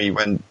tsunami,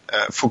 when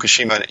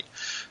Fukushima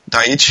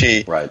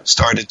Daiichi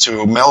started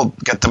to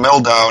get the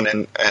meltdown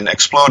and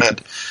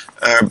exploded,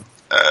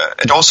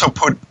 it also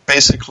put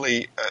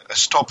basically a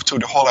stop to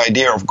the whole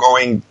idea of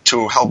going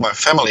to help my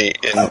family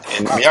in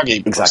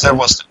Miyagi. Because that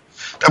was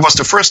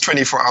the first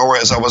 24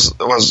 hours I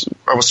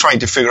was trying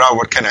to figure out,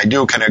 what can I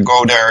do? Can I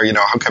go there?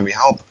 How can we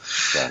help?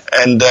 Yeah.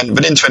 And then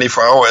within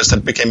 24 hours,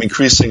 that became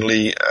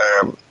increasingly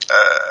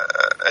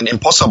an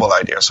impossible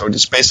idea. So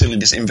it's basically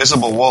this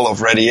invisible wall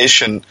of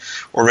radiation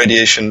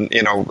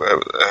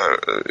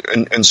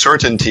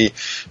uncertainty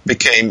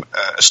became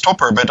a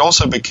stopper, but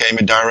also became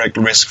a direct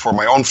risk for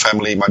my own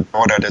family. My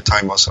daughter at the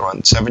time was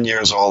around 7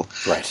 years old,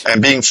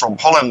 and being from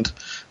Holland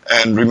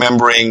and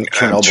remembering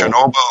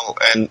Chernobyl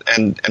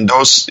and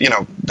those,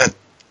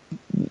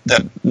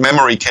 that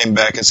memory came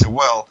back and said,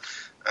 well,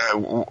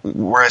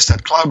 where is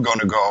that cloud going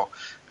to go?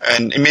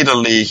 And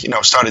immediately,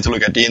 started to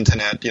look at the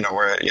internet,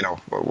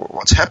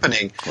 what's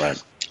happening.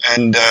 Right.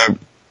 And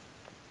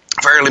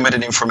very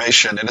limited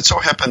information. And it so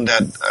happened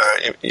that,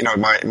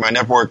 my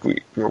network,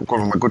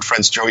 one of my good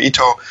friends, Joe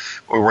Ito,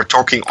 we were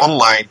talking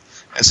online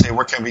and say,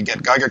 where can we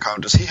get Geiger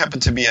counters? He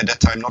happened to be at that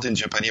time not in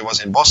Japan, he was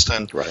in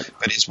Boston,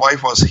 but his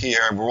wife was here.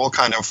 We were all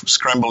kind of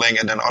scrambling,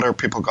 and then other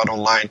people got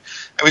online.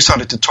 And we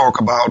started to talk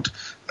about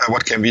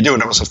what can we do.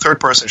 And there was a third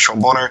person,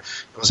 Sean Bonner,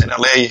 who was in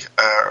LA,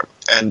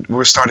 and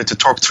we started to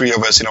talk, three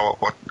of us,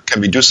 what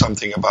can we do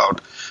something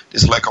about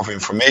this lack of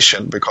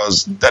information,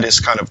 because that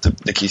is kind of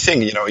the key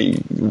thing.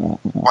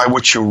 Why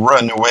would you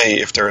run away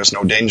if there is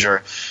no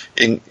danger?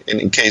 In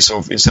case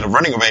of, instead of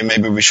running away,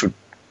 maybe we should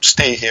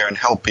stay here and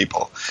help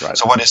people. Right.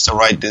 So what is the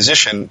right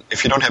decision?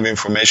 If you don't have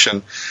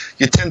information,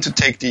 you tend to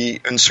take the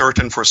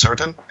uncertain for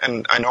certain.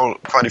 And I know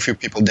quite a few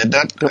people did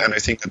that, and I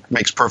think that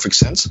makes perfect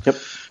sense. Yep.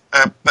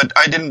 But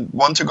I didn't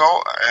want to go.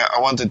 I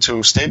wanted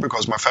to stay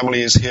because my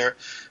family is here.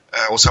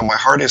 Also, my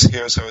heart is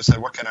here. So I said,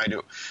 what can I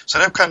do? So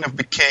that kind of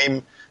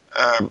became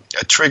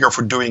a trigger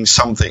for doing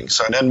something.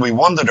 So then we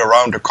wandered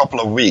around a couple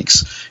of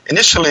weeks.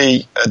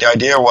 Initially, the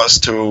idea was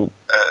to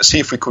see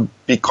if we could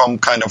become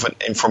kind of an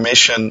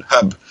information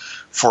hub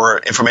for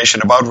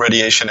information about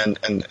radiation and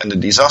the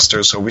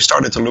disaster. So we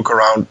started to look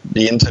around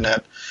the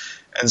internet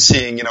and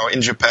seeing,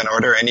 in Japan, are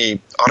there any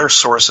other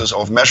sources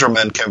of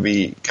measurement? Can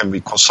we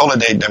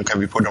consolidate them? Can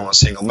we put them on a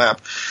single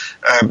map?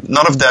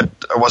 None of that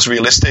was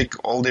realistic.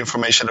 All the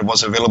information that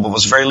was available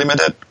was very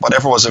limited.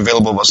 Whatever was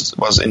available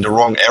was in the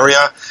wrong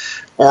area.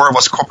 or it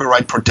was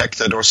copyright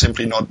protected or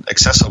simply not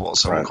accessible.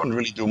 So right. we couldn't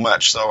really do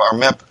much. So our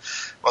map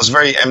was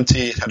very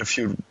empty. It had a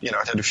few,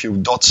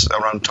 dots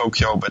around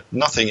Tokyo, but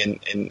nothing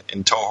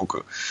in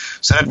Tohoku.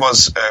 So that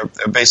was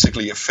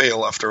basically a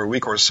fail after a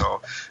week or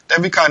so.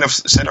 Then we kind of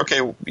said,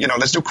 okay,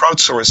 let's do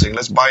crowdsourcing.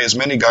 Let's buy as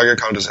many Geiger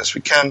counters as we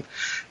can,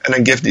 and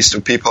then give these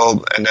to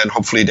people, and then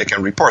hopefully they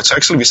can report. So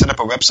actually, we set up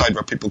a website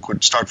where people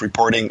could start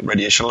reporting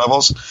radiation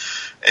levels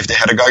if they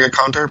had a Geiger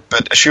counter.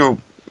 But as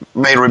you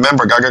may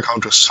remember, Geiger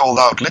counters sold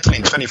out literally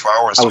in 24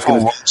 hours. I was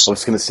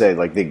going to say,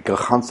 like, the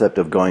concept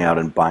of going out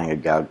and buying a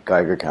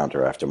Geiger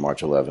counter after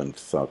March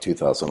 11th,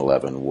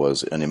 2011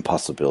 was an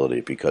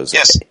impossibility because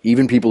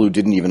even people who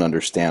didn't even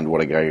understand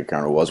what a Geiger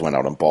counter was went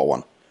out and bought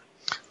one.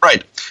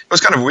 Right. It was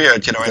kind of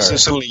weird, and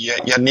suddenly you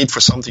had need for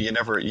something you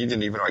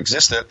didn't even know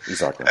existed.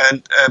 Exactly.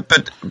 And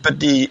but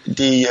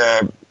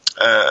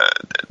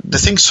the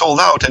thing sold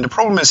out, and the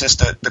problem is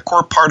that the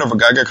core part of a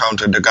Geiger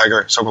counter,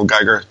 the so-called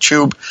Geiger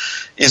tube,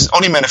 is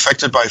only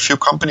manufactured by a few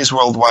companies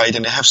worldwide,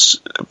 and they have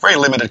very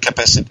limited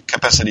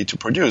capacity to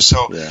produce.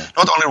 So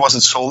not only was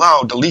it sold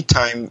out, the lead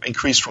time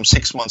increased from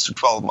 6 months to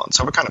 12 months.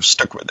 So we're kind of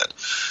stuck with it.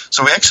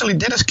 So we actually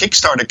did a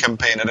Kickstarter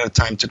campaign at that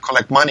time to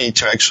collect money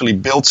to actually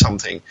build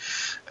something.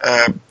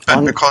 On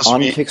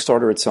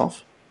Kickstarter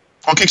itself?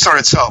 On Kickstarter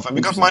itself, and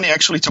we got money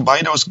actually to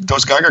buy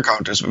those Geiger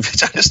counters,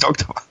 which I just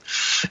talked about.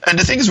 And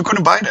the thing is, we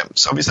couldn't buy them,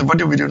 so we said, "What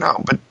do we do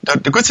now?" But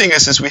the good thing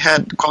is we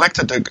had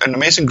collected an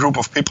amazing group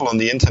of people on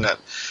the internet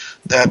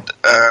that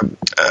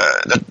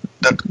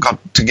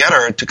got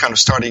together to kind of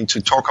starting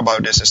to talk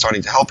about this and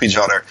starting to help each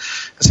other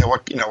and say,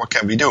 "What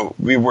can we do?"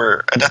 We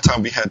were at that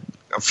time we had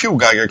a few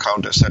Geiger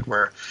counters that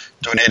were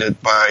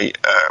donated by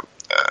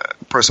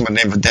a person by the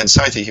name of Dan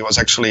Saiti. He was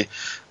actually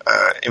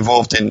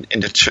involved in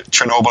the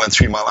Chernobyl and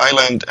 3 Mile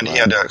Island, and he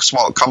had a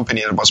small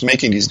company that was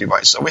making these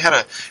devices. So we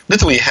had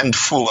literally a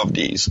handful of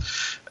these.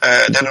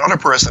 Then another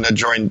person that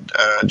joined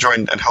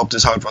and helped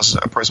us out was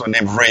a person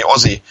named Ray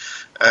Ozzie.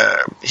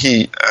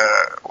 He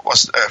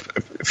was,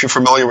 if you're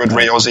familiar with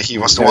Ray Ozzie, he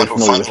was the one who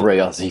founded Ray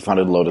Ozzie. He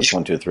founded Lotus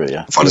 123,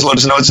 yeah. Founded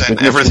Lotus Notes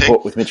and everything.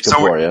 With Mitch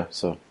Kapoor, yeah.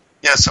 So.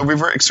 Yeah, so we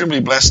were extremely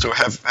blessed to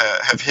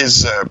have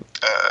his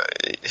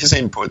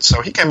input.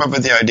 So he came up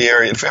with the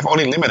idea: if we have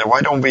only limited,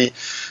 why don't we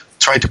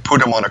try to put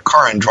them on a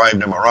car and drive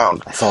them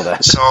around? I saw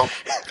that. So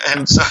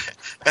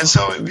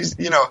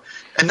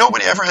and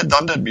nobody ever had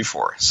done that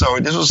before. So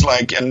this was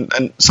like,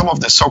 and some of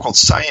the so-called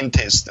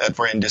scientists that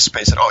were in this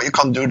space said, "Oh, you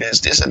can't do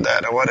this and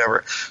that, or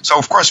whatever." So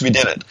of course we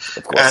did it,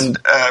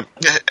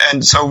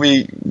 and so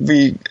we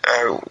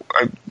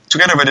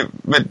together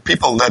with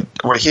people that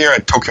were here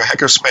at Tokyo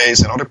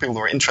Hackerspace and other people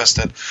who were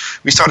interested,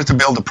 we started to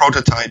build a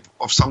prototype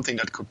of something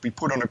that could be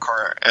put on a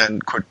car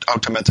and could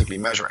automatically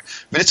measure.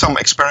 We did some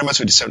experiments.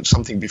 We did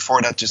something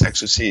before that just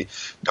actually see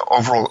the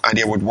overall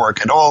idea would work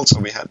at all. So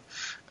we had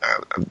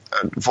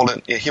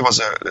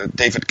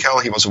David Kell.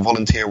 He was a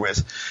volunteer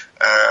with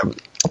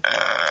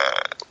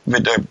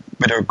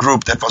a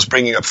group that was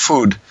bringing up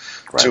food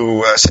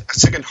to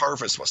Second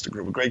Harvest was the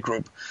group, a great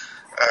group.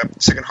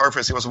 Second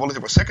Harvest, he was a volunteer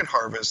for Second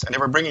Harvest, and they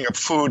were bringing up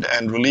food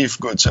and relief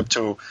goods up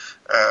to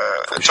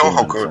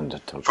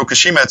Tohoku,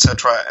 Fukushima,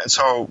 etc. And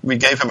so we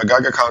gave him a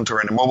Geiger counter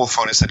and a mobile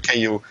phone and said, "Can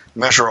you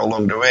measure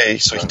along the way?"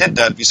 So he did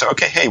that. We said,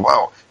 "Okay, hey,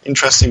 wow,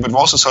 interesting." But we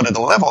also saw that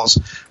the levels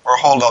were a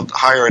whole lot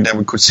higher than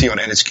we could see on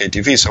NHK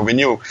TV. So we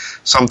knew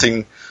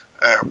something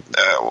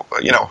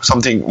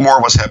more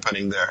was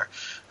happening there.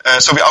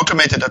 So we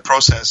automated that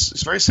process.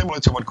 It's very similar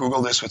to what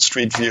Google does with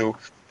Street View.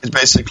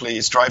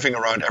 It's driving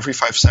around every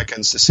 5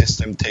 seconds. The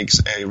system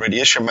takes a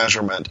radiation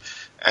measurement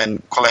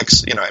and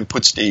collects, and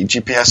puts the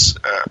GPS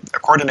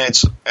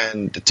coordinates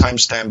and the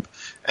timestamp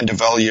and the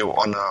value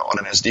on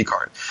an SD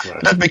card. Right.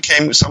 That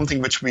became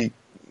something which we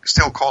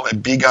still call a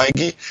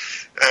B-Geige.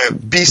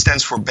 B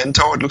stands for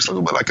bento. It looks a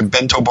little bit like a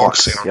bento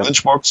box,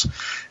 lunch box.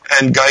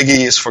 And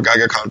Geige is for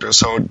Geiger counter.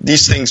 So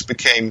these things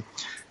became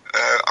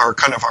our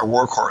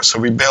workhorse. So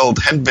we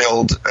hand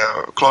build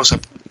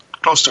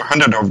close to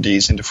 100 of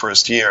these in the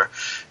first year,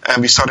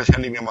 and we started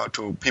handing them out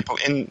to people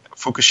in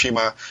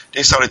Fukushima.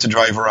 They started to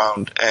drive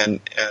around, and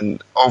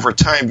over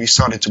time we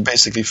started to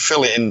basically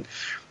fill in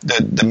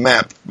the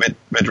map with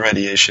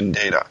radiation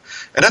data,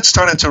 and that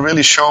started to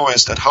really show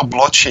us that how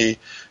blotchy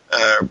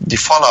the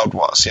fallout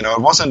was. It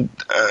wasn't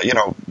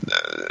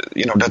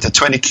that the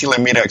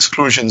 20-kilometer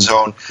exclusion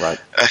zone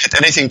had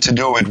anything to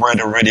do with where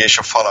the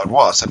radiation fallout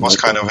was. It was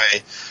kind of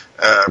a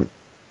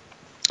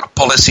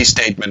policy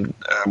statement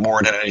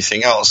more than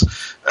anything else.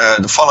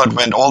 The fallout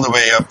went all the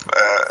way up,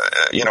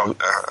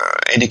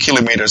 80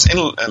 kilometers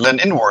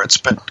inwards,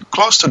 but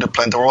close to the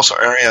plant there were also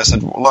areas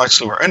that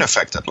largely were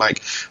unaffected.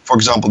 Like, for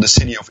example, the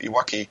city of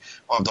Iwaki,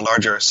 one of the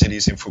larger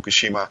cities in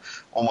Fukushima,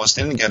 almost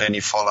didn't get any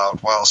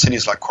fallout, while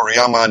cities like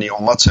Koriyama,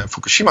 Nihonmatsu, and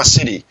Fukushima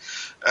City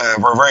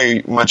were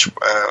very much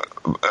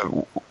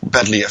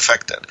badly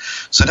affected.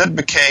 So that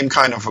became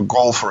kind of a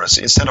goal for us.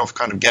 Instead of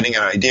kind of getting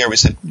an idea, we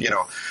said,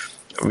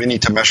 we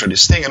need to measure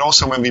this thing. And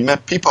also when we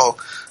met people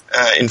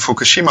in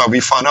Fukushima,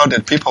 we found out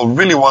that people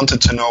really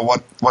wanted to know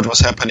what was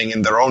happening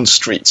in their own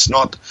streets,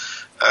 not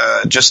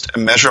just a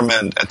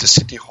measurement at the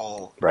city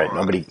hall. Right.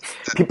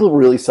 People are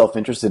really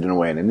self-interested in a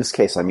way, and in this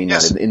case, I mean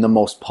yes. that in the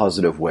most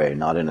positive way,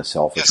 not in a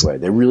selfish yes. way.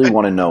 They really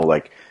want to know,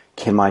 like,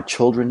 can my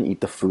children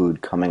eat the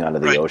food coming out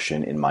of the right.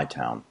 ocean in my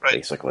town, right.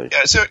 basically?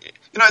 Yeah, so,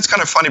 it's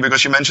kind of funny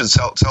because you mentioned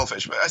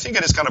selfish, but I think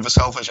it is kind of a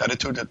selfish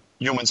attitude that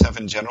humans have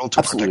in general to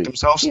Absolutely. Protect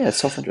themselves. Yeah, it's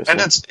self-interest.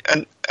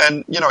 And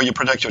and you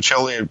protect your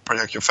children, you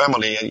protect your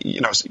family, and,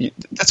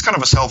 that's kind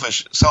of a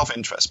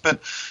self-interest.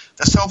 But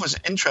the selfish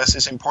interest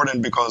is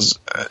important because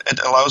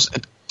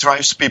it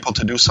drives people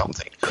to do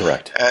something.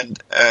 Correct.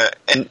 And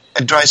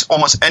it drives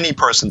almost any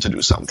person to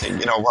do something.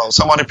 While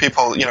some other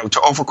people,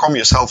 to overcome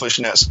your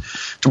selfishness,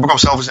 to become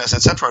selfishness,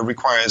 etc.,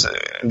 requires an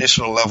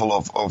additional level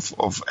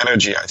of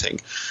energy, I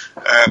think.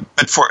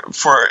 But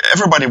for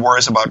everybody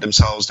worries about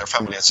themselves, their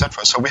family,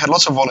 etc. So we had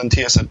lots of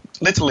volunteers that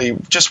literally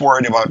just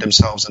worried about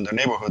themselves and their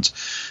neighborhoods,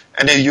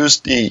 and they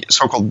used the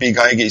so-called big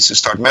Geigis to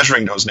start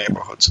measuring those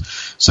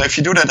neighborhoods. So if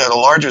you do that at a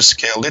larger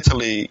scale,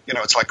 literally,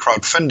 it's like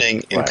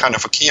crowdfunding in right. kind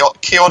of a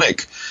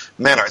chaotic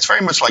manner. It's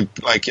very much like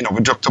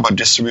we talked about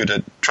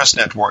distributed trust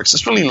networks.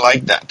 It's really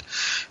like that.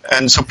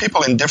 And so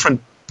people in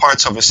different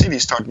parts of a city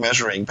start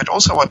measuring, but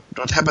also what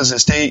happens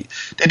is they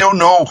don't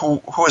know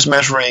who is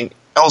measuring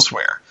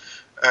elsewhere.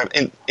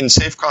 In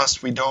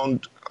SafeCast, we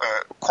don't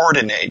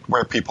coordinate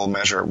where people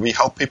measure. We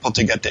help people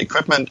to get the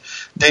equipment.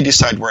 They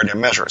decide where they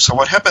measure. So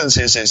what happens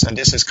is, and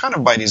this is kind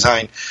of by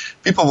design,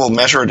 people will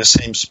measure the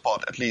same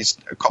spot at least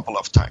a couple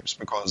of times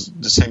because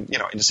in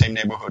the same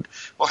neighborhood,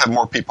 we'll have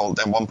more people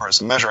than one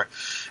person measure.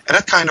 And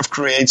that kind of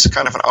creates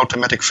kind of an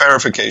automatic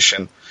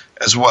verification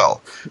as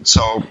well.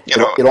 So,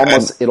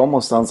 it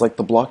almost sounds like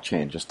the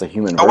blockchain, just a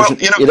human version.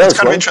 Well, it's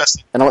kind of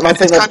interesting. And I'm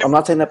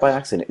not saying that by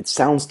accident. It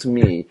sounds to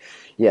me,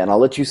 yeah, and I'll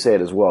let you say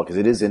it as well because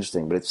it is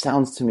interesting, but it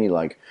sounds to me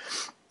like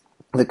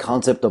the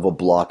concept of a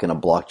block and a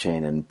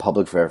blockchain and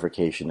public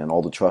verification and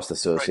all the trust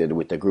associated right.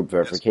 with the group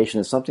verification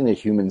yes. is something that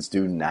humans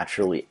do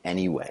naturally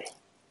anyway.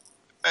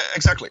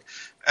 Exactly.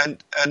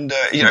 And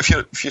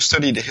if you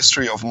study the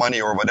history of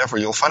money or whatever,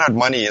 you'll find out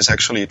money is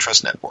actually a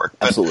trust network.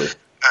 But, absolutely.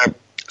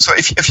 So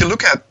if you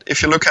look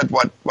at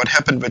what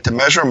happened with the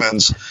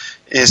measurements,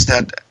 is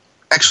that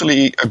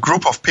actually a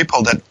group of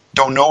people that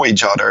don't know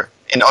each other,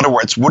 in other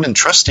words, wouldn't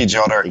trust each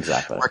other,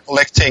 exactly. were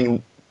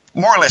collecting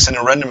more or less in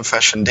a random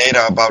fashion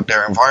data about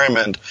their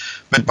environment,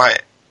 but by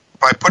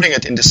putting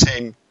it on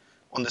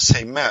the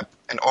same map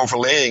and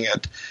overlaying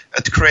it,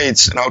 it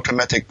creates an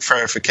automatic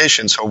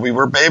verification. So we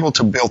were able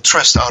to build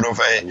trust out of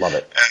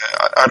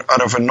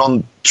a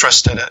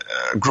non-trusted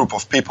group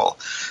of people.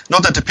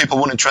 Not that the people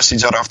wouldn't trust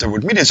each other after they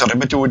would meet each other,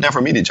 but they would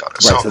never meet each other.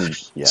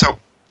 Right, So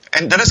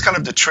and that is kind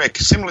of the trick,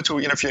 similar to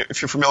if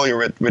you're familiar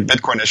with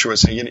Bitcoin, as you were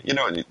saying,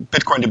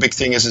 Bitcoin. The big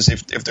thing is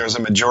if there's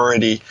a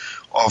majority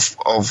of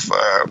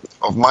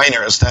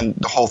miners, then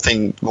the whole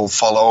thing will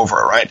fall over,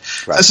 right?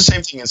 That's the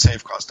same thing in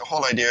SafeCast. The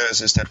whole idea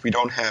is that we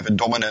don't have a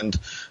dominant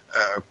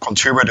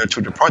contributor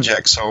to the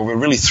project, so we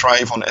really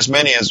thrive on as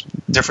many as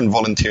different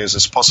volunteers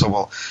as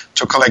possible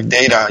to collect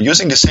data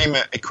using the same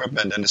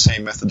equipment and the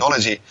same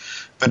methodology,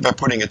 but by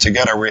putting it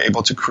together, we're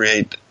able to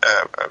create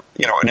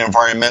an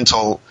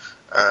environmental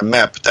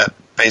map that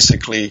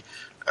basically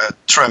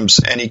trumps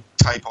any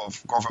type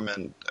of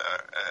government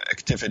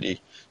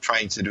activity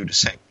trying to do the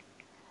same.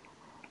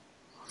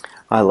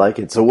 I like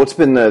it. So what's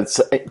been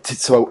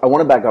so I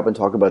want to back up and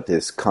talk about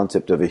this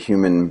concept of a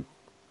human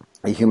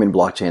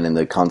blockchain and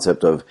the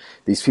concept of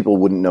these people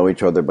wouldn't know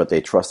each other, but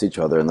they trust each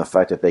other, and the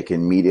fact that they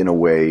can meet in a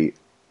way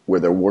where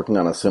they're working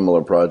on a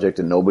similar project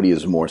and nobody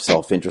is more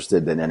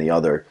self-interested than any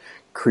other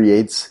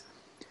creates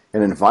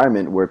an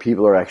environment where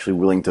people are actually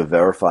willing to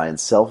verify and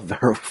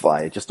self-verify.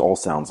 It just all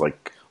sounds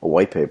like a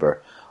white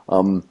paper.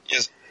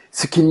 Yes.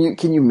 So can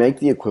you make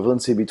the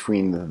equivalency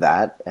between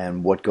that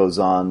and what goes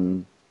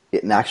on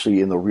in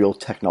the real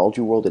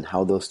technology world and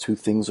how those two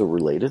things are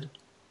related?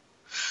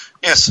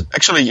 Yes,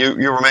 actually,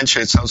 you were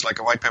mentioning it sounds like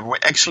a white paper. We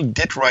actually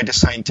did write a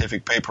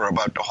scientific paper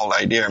about the whole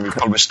idea, and we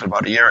published it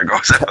about a year ago.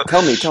 So,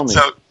 tell me.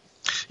 So,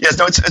 yes,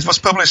 no, it was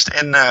published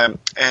in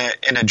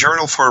a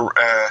journal for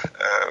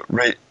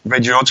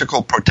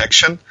radiological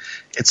protection.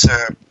 It's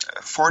a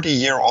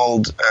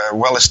 40-year-old,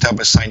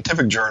 well-established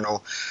scientific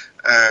journal,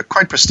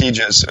 quite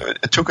prestigious.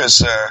 It took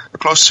us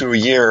close to a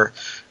year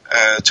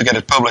to get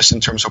it published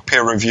in terms of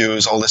peer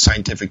reviews, all the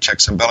scientific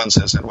checks and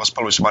balances. It was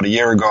published about a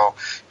year ago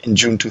in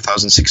June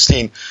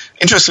 2016.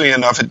 Interestingly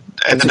enough, it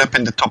ended up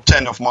in the top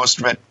 10 of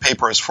most read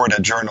papers for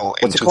that journal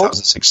in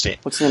 2016.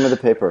 What's the name of the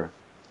paper?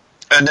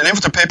 The name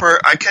of the paper,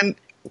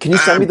 Can you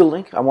send me the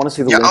link? I want to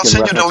see the link. Yeah, I'll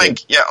send you the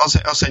link. Yeah,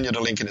 I'll send you the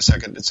link in a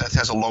second. It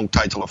has a long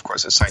title, of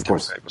course. It's a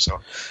scientific paper,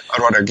 so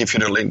I'd rather give you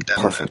the link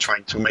than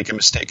trying to make a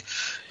mistake.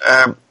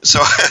 But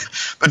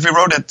we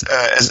wrote it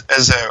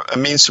as a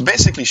means to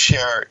basically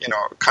share,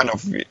 kind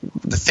of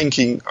the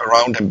thinking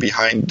around and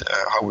behind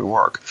how we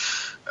work.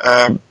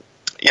 So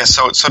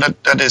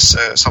that is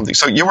something.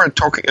 So you were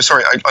talking.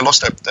 Sorry, I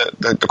lost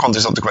the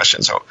context of the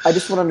question. So I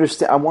just want to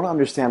understand. I want to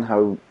understand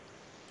how.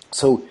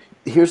 So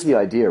here's the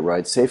idea,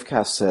 right?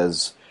 SafeCast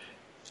says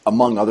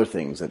among other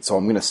things, so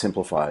I'm going to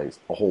simplify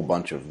a whole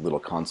bunch of little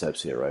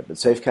concepts here, right? But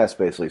SafeCast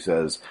basically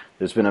says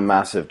there's been a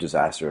massive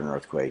disaster and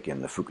earthquake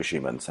in the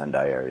Fukushima and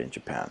Sendai area in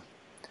Japan.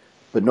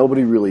 But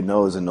nobody really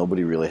knows, and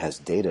nobody really has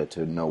data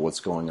to know what's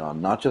going on,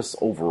 not just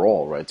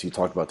overall, right? So you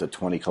talked about the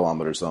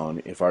 20-kilometer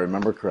zone. If I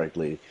remember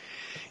correctly,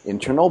 in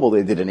Chernobyl,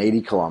 they did an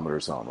 80-kilometer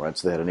zone, right?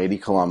 So they had an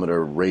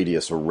 80-kilometer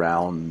radius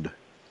around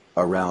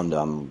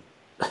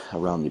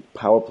the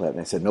power plant, and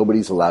they said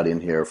nobody's allowed in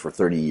here for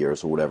 30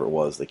 years or whatever it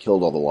was. They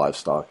killed all the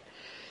livestock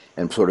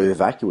and sort of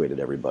evacuated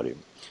everybody.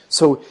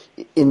 So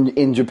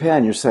in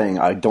Japan, you're saying,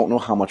 I don't know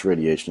how much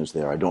radiation is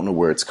there. I don't know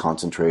where it's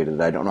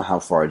concentrated. I don't know how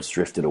far it's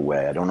drifted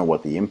away. I don't know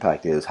what the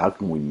impact is. How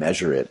can we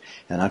measure it?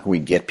 And how can we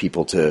get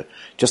people to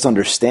just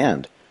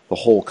understand the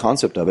whole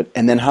concept of it?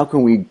 And then how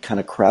can we kind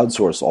of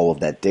crowdsource all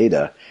of that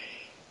data?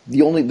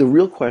 The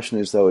real question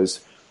is, though, is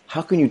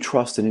how can you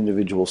trust an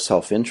individual's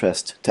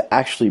self-interest to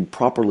actually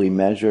properly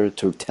measure,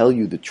 to tell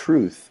you the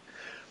truth?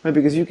 Right?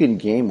 Because you can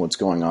game what's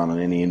going on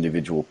any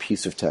individual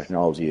piece of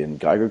technology and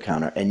Geiger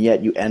counter, and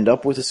yet you end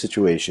up with a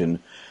situation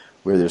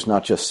where there's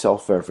not just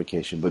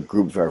self-verification, but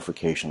group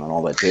verification on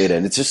all that data.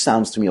 And it just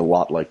sounds to me a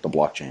lot like the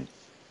blockchain.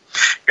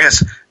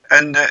 Yes,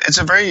 and it's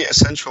a very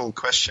essential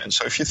question.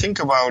 So if you think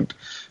about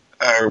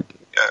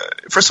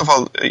first of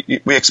all,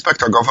 we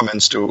expect our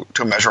governments to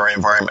measure our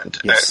environment.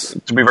 Yes.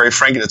 To be very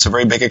frank, it's a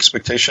very big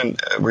expectation.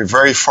 We're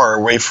very far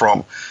away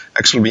from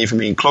actually even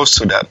being close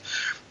to that.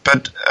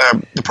 But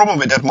the problem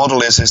with that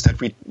model is that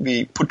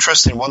we put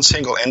trust in one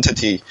single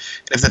entity.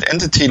 If that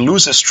entity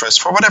loses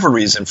trust for whatever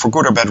reason, for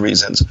good or bad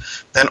reasons,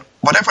 then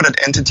whatever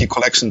that entity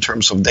collects in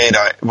terms of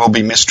data will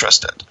be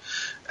mistrusted.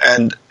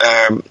 And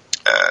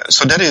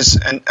so that is,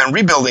 and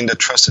rebuilding that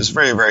trust is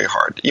very, very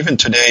hard. Even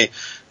today,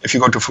 if you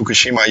go to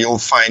Fukushima, you'll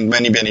find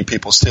many, many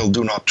people still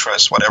do not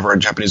trust whatever the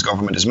Japanese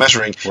government is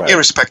measuring, right,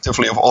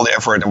 irrespectively of all the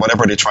effort and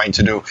whatever they're trying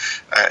to do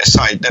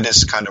aside. That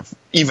is kind of,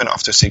 even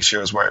after 6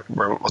 years, where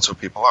lots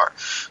of people are.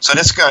 So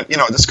that's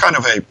kind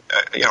of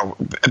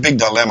a big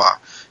dilemma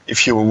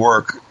if you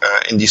work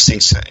in these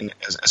things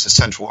as a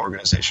central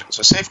organization.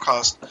 So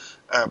SafeCast,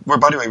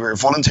 by the way, we're a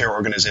volunteer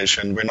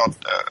organization. We're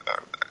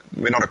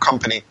not a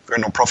company. We're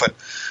no profit,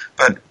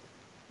 but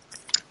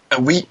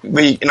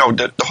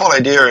the whole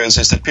idea is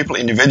that people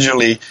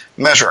individually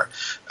measure.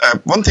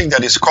 One thing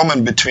that is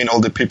common between all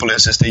the people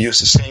is they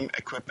use the same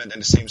equipment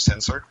and the same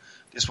sensor.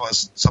 This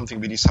was something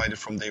we decided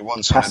from day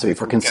one. So it has to be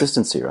for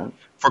consistency, right?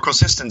 For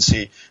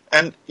consistency.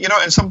 And,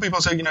 and some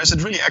people say, is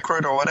it really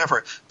accurate or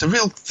whatever? The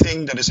real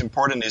thing that is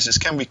important is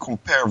can we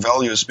compare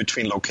values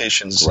between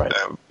locations, right,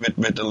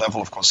 with the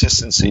level of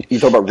consistency?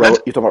 You talk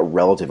about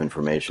relative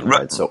information,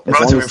 right? So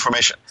relative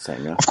information.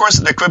 Same, yeah. Of course,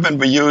 the equipment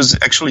we use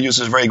actually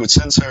uses a very good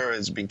sensor.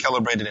 It's been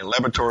calibrated in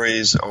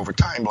laboratories over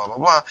time, blah, blah,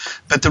 blah.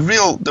 But the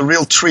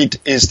real treat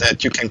is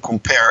that you can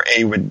compare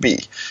A with B.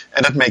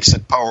 And that makes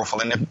it powerful.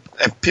 And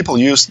if people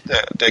use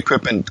the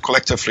equipment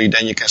collectively,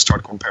 then you can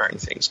start comparing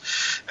things.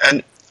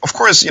 And of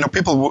course,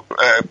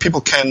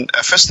 people can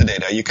fist the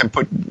data. You can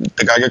put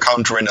the Geiger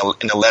counter in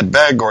a lead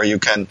bag, or you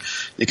can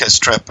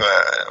strap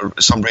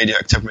some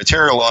radioactive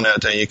material on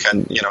it, and you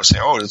can say,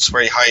 oh, it's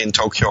very high in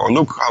Tokyo, or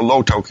look how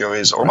low Tokyo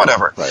is, or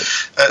whatever. Right.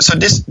 So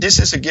this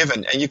is a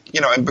given, and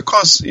and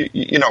because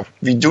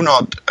we do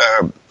not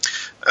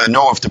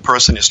know if the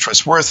person is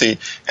trustworthy,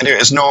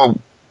 and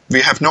we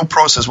have no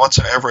process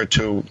whatsoever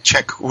to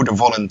check who the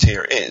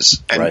volunteer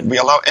is, and right, we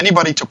allow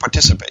anybody to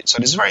participate. So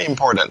this is very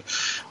important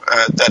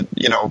that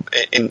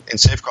in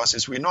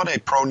SafeCast we're not a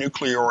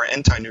pro-nuclear or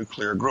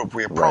anti-nuclear group.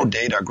 We're a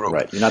pro-data group.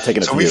 Right, you're not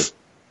taking a view.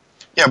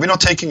 Yeah, we're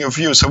not taking a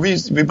view. So we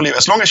believe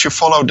as long as you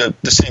follow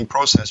the same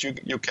process,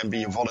 you can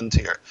be a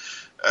volunteer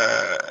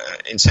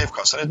in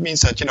SafeCast. So that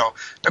means that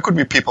there could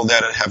be people there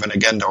that have an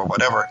agenda or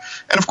whatever.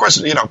 And of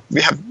course, we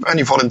have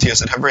many volunteers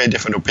that have very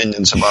different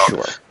opinions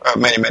about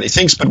many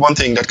things. But one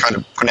thing that kind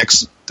of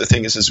connects the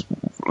thing is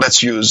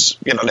let's use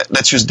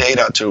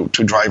data to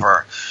drive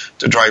our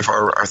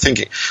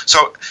thinking.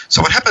 So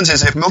what happens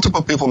is if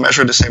multiple people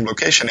measure the same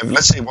location, if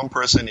let's say one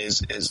person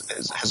has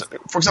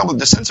for example,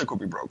 the sensor could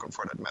be broken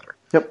for that matter.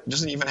 Yep. It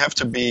doesn't even have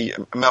to be a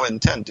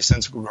malintent. The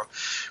sensor could be broken.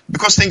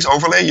 Because things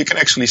overlay, you can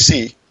actually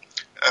see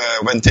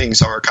when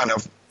things are kind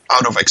of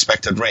out of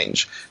expected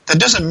range. That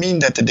doesn't mean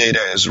that the data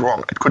is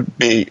wrong. It could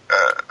be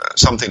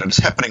something that is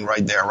happening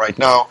right there, right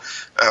now.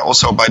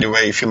 Also, by the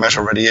way, if you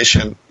measure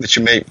radiation, that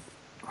you may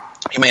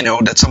know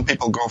that some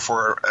people go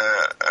for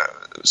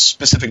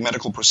specific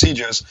medical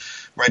procedures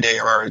where they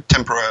are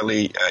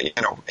temporarily,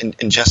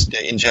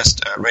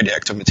 ingest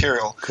radioactive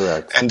material.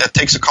 Correct. And that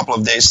takes a couple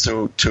of days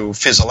to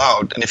fizzle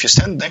out. And if you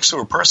stand next to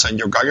a person,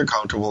 your Geiger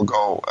counter will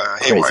go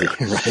haywire.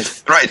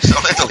 Right. So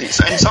literally.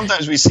 And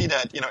sometimes we see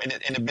that,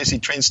 in a busy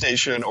train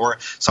station or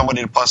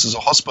somebody that passes a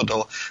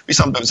hospital, we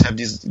sometimes have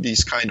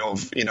these kind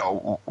of,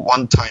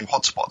 one-time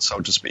hotspots, so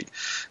to speak.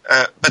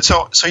 But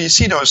so you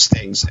see those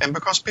things. And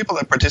because people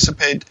that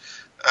participate,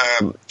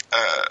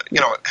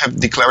 have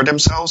declared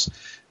themselves,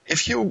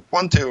 if you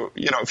want to,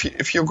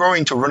 if you're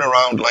going to run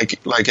around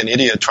like an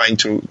idiot trying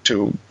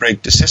to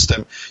break the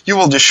system, you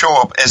will just show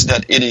up as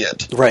that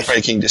idiot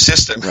breaking the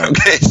system. Right.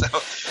 Okay,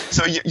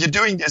 so you're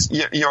doing this.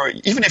 You're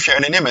even if you're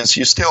anonymous,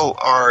 you still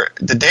are.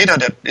 The data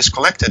that is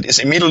collected is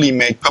immediately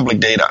made public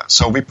data.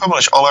 So we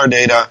publish all our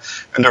data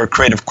under a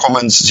Creative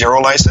Commons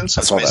zero license.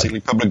 That's basically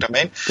public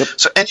domain. Yep.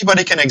 So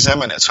anybody can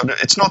examine it. So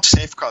it's not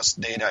SafeCast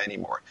data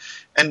anymore.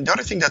 And the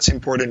other thing that's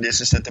important is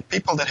that the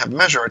people that have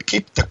measured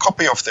keep the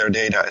copy of their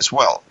data as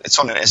well. It's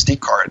on an SD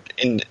card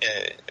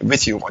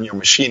with you on your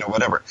machine or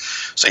whatever.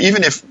 So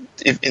even if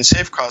in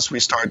SafeCast we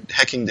start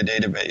hacking the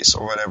database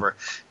or whatever,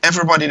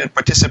 everybody that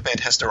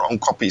participates has their own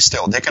copy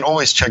still. They can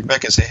always check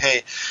back and say,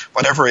 hey,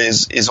 whatever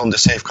is on the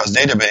SafeCast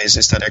database,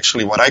 is that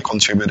actually what I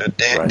contributed?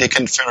 They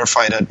can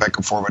verify that back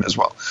and forward as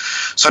well.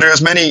 So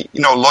there's many,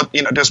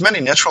 there's many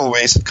natural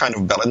ways it kind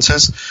of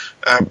balances.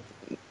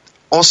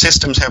 All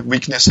systems have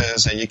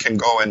weaknesses, and you can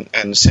go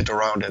and sit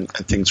around and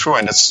think through,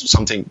 and that's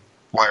something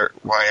why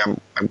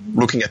I'm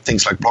looking at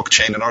things like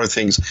blockchain and other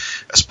things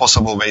as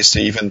possible ways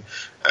to even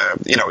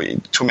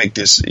to make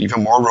this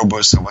even more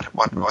robust and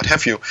what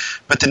have you.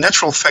 But the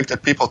natural fact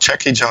that people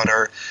check each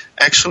other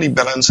actually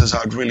balances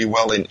out really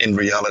well in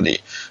reality.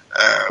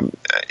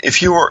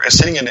 If you are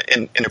sitting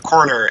in a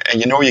corner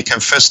and you can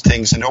fuzz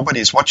things and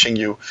nobody's watching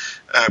you,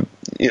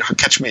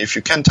 catch me if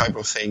you can type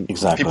of thing.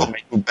 Exactly. People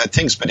may do bad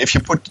things, but if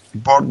you put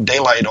broad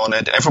daylight on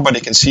it, everybody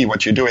can see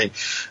what you're doing.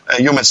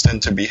 Humans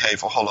tend to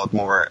behave a whole lot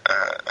more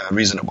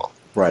reasonable.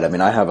 Right. I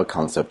mean, I have a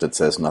concept that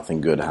says nothing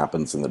good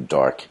happens in the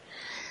dark.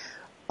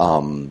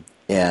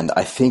 And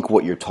I think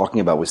what you're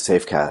talking about with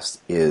SafeCast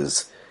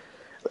is,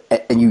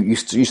 and you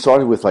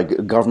started with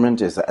like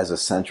government as a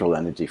central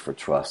entity for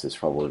trust is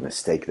probably a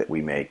mistake that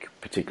we make,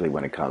 particularly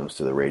when it comes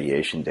to the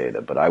radiation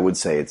data. But I would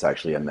say it's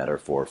actually a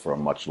metaphor for a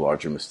much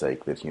larger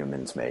mistake that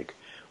humans make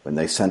when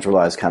they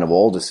centralize kind of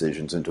all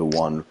decisions into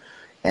one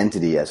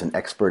entity as an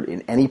expert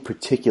in any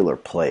particular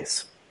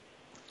place.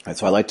 And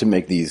so I like to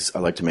make these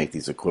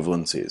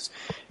equivalencies,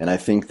 and I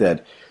think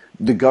that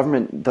the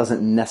government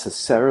doesn't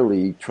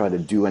necessarily try to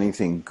do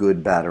anything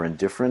good, bad, or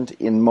indifferent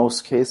in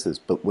most cases,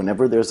 but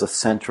whenever there's a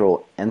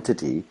central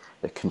entity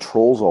that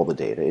controls all the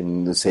data,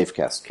 in the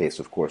SafeCast case,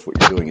 of course, what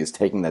you're doing is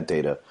taking that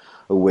data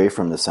away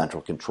from the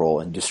central control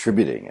and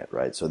distributing it,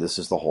 right? So this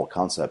is the whole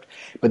concept.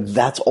 But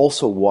that's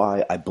also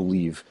why I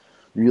believe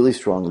really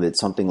strongly that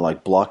something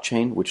like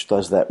blockchain, which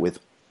does that with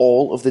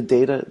all of the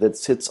data that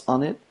sits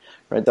on it,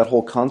 right? That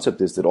whole concept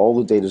is that all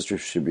the data is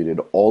distributed,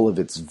 all of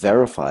it's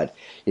verified.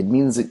 It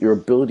means that your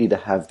ability to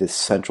have this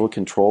central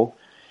control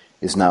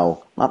is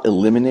now not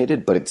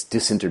eliminated, but it's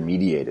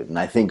disintermediated. And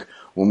I think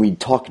when we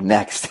talk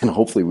next, and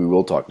hopefully we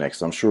will talk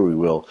next, I'm sure we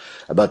will,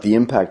 about the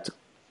impact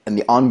and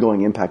the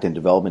ongoing impact and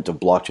development of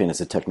blockchain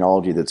as a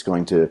technology that's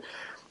going to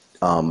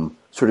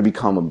sort of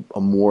become a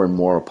more and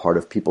more a part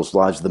of people's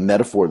lives. The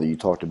metaphor that you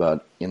talked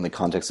about in the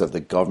context of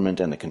the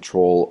government and the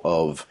control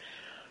of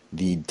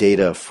the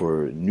data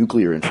for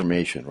nuclear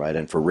information, right,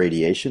 and for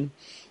radiation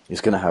is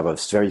going to have a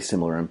very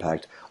similar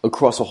impact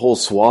across a whole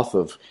swath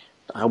of,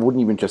 I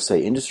wouldn't even just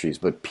say industries,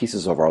 but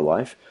pieces of our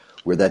life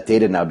where that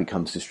data now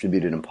becomes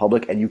distributed in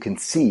public. And you can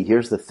see,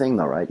 here's the thing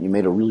though, right, you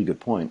made a really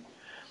good point.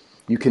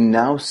 You can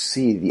now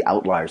see the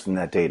outliers in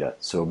that data,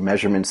 so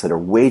measurements that are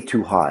way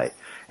too high.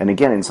 And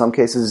again, in some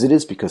cases it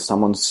is because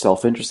someone's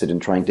self-interested in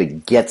trying to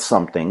get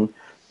something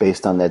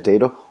based on that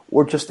data,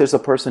 or just there's a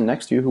person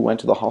next to you who went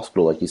to the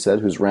hospital, like you said,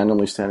 who's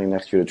randomly standing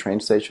next to you at a train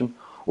station,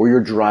 or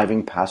you're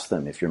driving past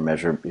them if you're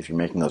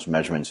making those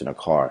measurements in a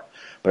car.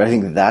 But I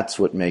think that's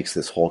what makes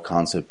this whole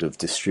concept of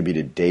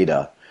distributed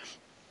data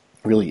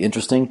really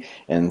interesting,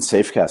 and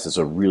SafeCast is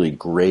a really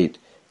great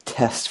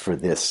test for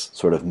this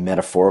sort of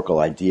metaphorical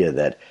idea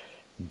that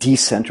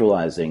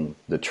decentralizing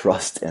the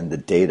trust and the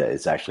data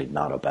is actually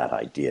not a bad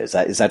idea. Is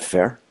that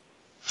fair?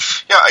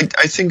 Yeah,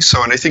 I think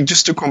so. And I think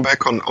just to come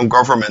back on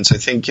governments, I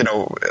think,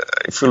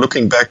 if we're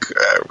looking back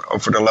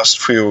over the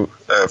last few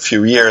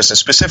years, and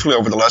specifically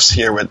over the last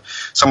year with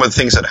some of the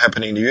things that are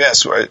happening in the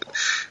US,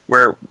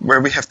 where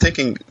we have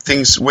taken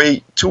things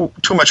way too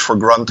much for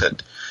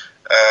granted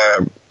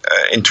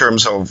in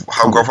terms of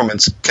how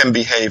governments can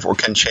behave or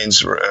can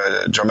change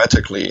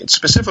dramatically,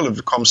 specifically if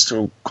it comes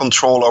to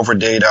control over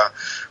data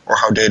or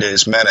how data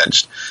is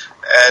managed.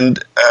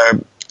 And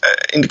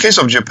in the case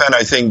of Japan,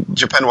 I think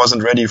Japan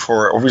wasn't ready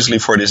obviously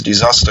for this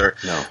disaster.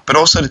 No. But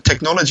also the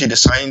technology, the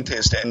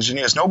scientists, the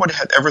engineers, nobody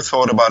had ever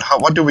thought about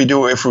what do we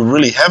do if we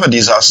really have a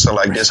disaster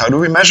like this? How do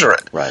we measure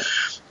it? Right.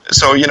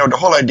 So, the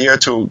whole idea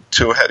to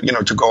go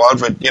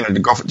out with,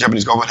 the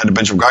Japanese government had a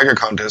bunch of Geiger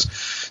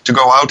counters, to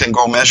go out and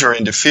go measure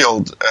in the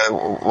field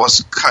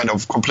was kind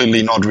of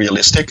completely not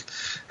realistic.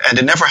 And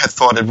they never had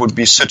thought it would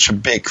be such a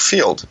big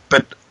field.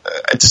 But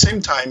at the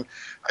same time,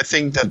 I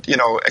think that,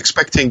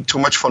 expecting too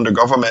much from the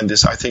government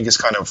is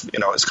kind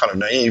of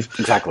naive.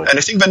 Exactly. And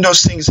I think when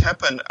those things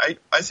happen,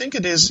 I think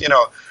it is, and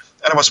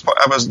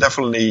I was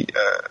definitely,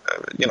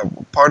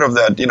 part of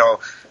that,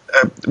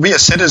 we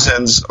as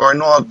citizens are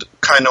not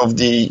kind of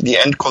the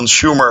end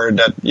consumer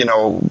that,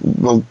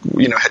 will,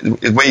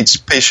 it waits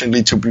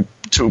patiently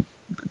to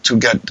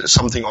get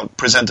something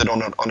presented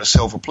on a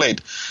silver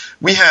plate.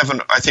 We have,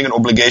 I think, an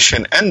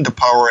obligation and the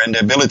power and the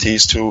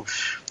abilities to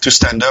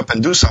stand up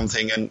and do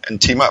something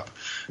and team up.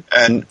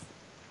 And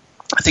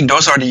I think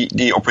those are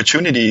the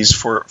opportunities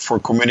for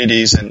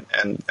communities and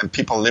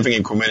people living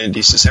in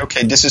communities to say,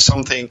 okay, this is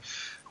something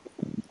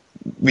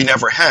we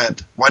never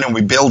had. Why don't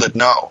we build it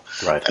now?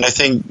 Right. And I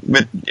think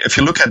if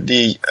you look at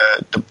the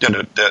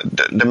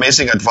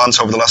amazing advance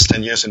over the last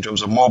 10 years in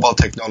terms of mobile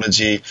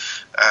technology,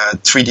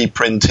 3D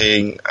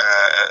printing,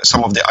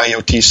 some of the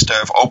IoT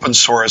stuff, open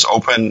source,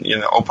 open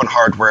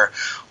hardware,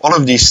 all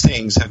of these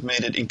things have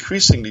made it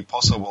increasingly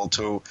possible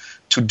to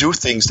do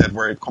things that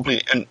were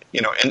completely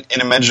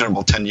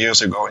unimaginable 10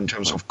 years ago in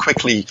terms of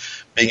quickly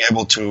being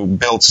able to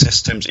build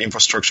systems,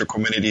 infrastructure,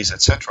 communities,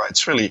 etc.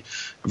 It's really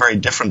a very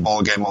different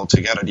ballgame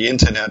altogether. The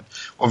internet,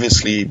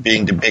 obviously,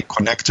 being the big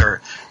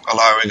connector,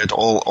 allowing it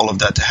all of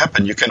that to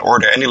happen. You can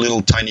order any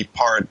little tiny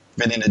part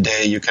within a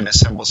day. You can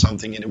assemble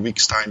something in a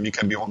week's time. You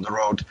can be on the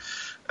road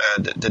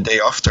the day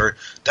after.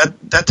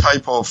 That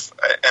type of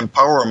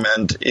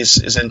empowerment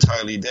is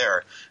entirely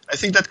there. I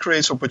think that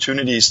creates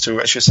opportunities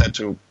to, as you said,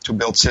 to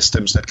build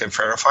systems that can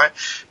verify,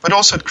 but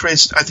also it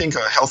creates, I think,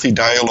 a healthy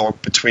dialogue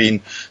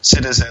between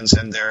citizens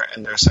and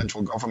their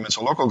central governments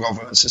or local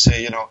governments to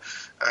say,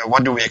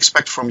 what do we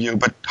expect from you,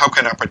 but how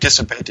can I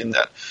participate in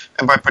that?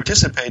 And by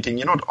participating,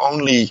 you not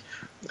only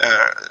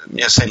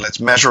say let's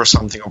measure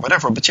something or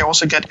whatever, but you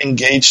also get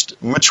engaged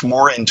much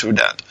more into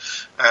that.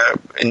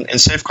 In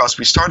SafeCast,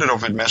 we started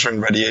off with measuring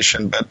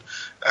radiation, but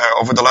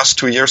over the last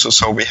 2 years or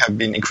so, we have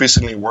been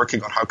increasingly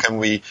working on how can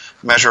we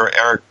measure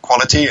air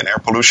quality and air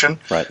pollution.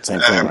 Right, same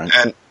thing,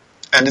 right?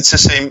 And it's the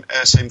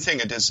same thing.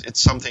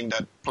 It's something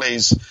that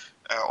plays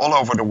all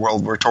over the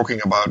world. We're talking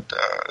about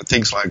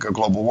things like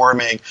global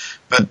warming,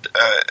 but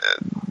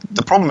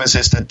the problem is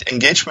that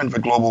engagement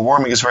with global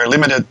warming is very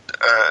limited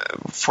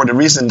for the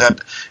reason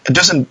that it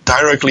doesn't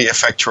directly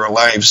affect your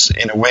lives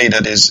in a way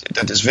that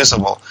is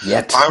visible.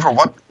 Yet.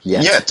 However,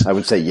 Yet. I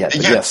would say yet.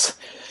 Yes.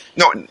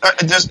 No,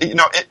 it does,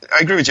 I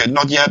agree with you,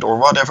 not yet or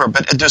whatever,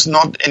 but it does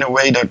not in a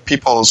way that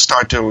people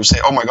start to say,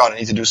 oh my God, I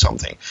need to do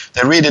something.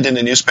 They read it in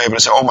the newspaper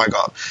and say, oh my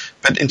God.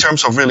 But in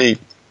terms of really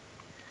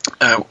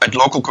at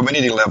local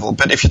community level,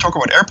 but if you talk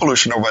about air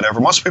pollution or whatever,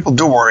 most people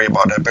do worry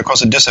about it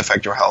because it does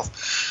affect your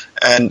health.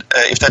 And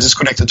if that is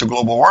connected to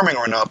global warming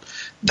or not,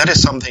 that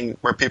is something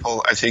where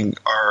people, I think,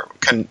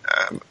 can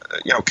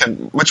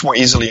much more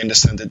easily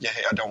understand that,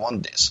 hey, I don't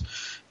want this.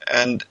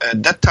 And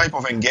that type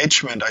of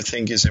engagement, I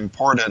think, is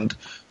important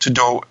to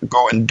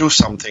go and do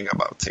something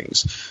about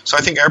things. So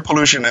I think air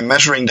pollution and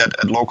measuring that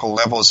at local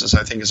levels is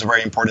a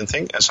very important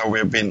thing. And so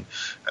we've been,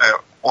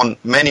 on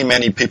many,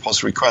 many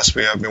people's requests,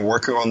 we have been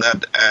working on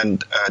that.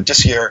 And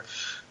this year,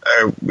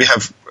 we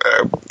have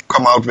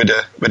come out with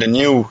a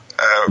new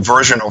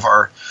version of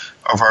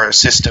our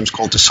systems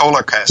called the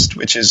SolarCast,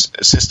 which is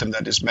a system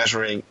that is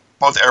measuring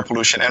both air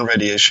pollution and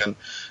radiation.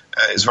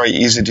 It's very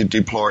easy to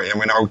deploy, and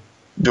we're now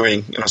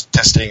doing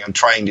testing and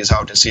trying this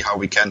out and see how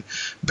we can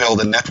build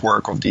a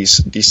network of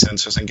these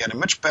sensors and get a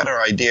much better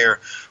idea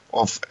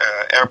of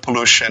air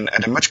pollution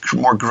at a much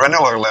more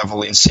granular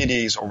level in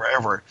cities or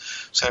wherever,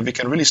 so that we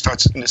can really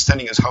start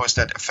understanding how is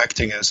that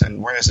affecting us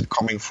and where is it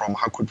coming from,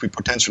 how could we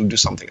potentially do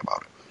something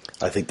about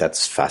it. I think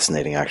that's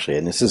fascinating, actually,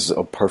 and this is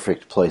a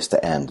perfect place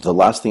to end. The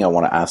last thing I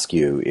want to ask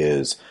you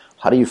is,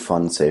 how do you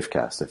fund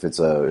SafeCast?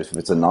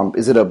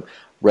 Is it a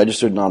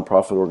registered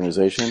nonprofit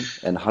organization,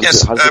 and how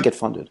does it get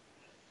funded?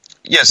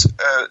 Yes,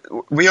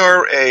 we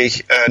are a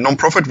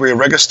nonprofit. We're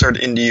registered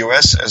in the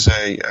U.S. as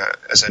a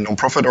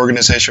nonprofit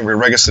organization. We're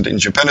registered in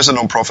Japan as a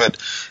nonprofit,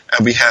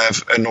 and we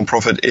have a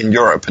nonprofit in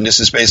Europe. And this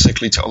is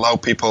basically to allow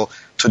people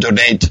to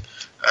donate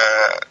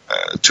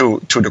to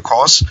the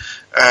cause.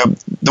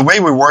 The way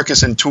we work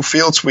is in two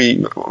fields.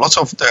 Lots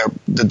of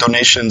the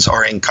donations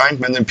are in kind,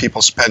 meaning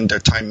people spend their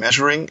time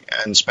measuring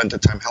and spend their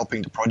time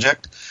helping the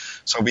project.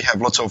 So we have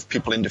lots of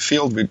people in the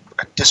field.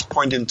 At this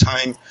point in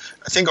time,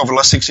 I think over the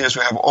last 6 years,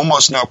 we have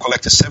almost now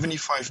collected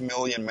 75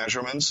 million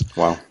measurements.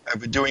 Wow.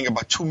 We're doing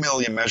about 2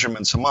 million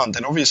measurements a month.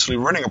 And obviously,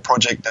 running a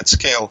project that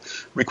scale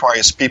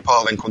requires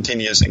people and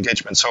continuous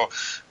engagement. So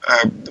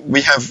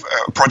we have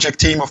a project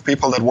team of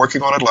people that are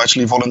working on it,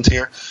 largely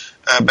volunteer.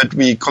 But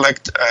we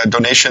collect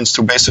donations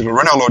to basically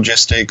run our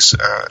logistics,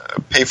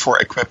 pay for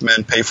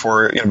equipment,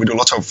 we do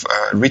lots of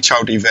reach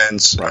out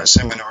events,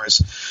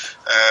 seminars,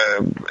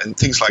 and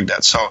things like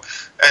that. So,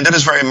 and that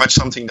is very much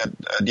something that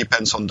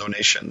depends on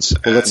donations.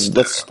 Well,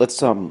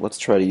 let's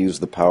try to use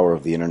the power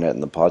of the internet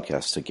and the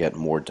podcast to get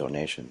more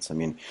donations. I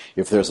mean,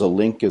 if there's a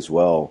link as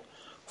well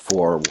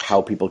for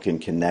how people can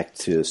connect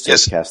to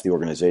SafeCast, the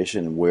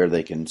organization, and where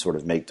they can sort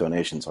of make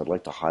donations, I'd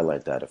like to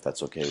highlight that if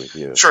that's okay with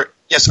you. Sure.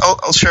 Yes,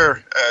 I'll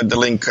share the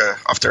link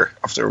after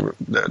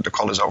the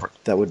call is over.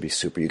 That would be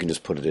super. You can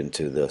just put it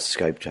into the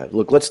Skype chat.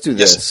 Look, let's do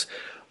this.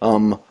 I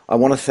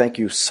want to thank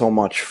you so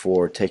much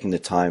for taking the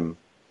time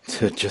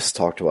to just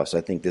talk to us. I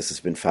think this has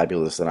been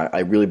fabulous, and I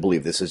really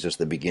believe this is just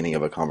the beginning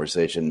of a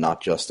conversation,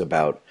 not just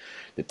about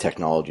the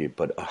technology,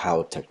 but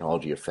how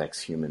technology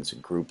affects humans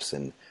and groups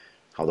and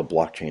how the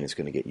blockchain is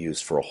going to get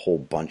used for a whole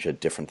bunch of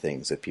different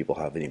things that people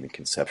haven't even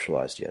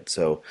conceptualized yet.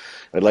 So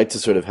I'd like to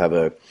sort of have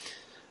a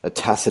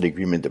tacit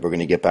agreement that we're going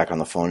to get back on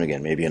the phone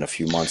again, maybe in a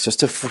few months, just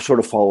to sort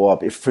of follow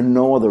up, if for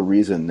no other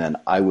reason than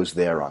I was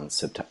there on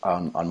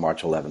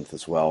March 11th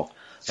as well.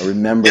 I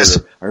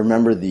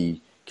remember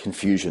the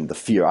confusion, the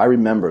fear.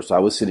 So I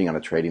was sitting on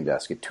a trading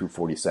desk at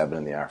 2:47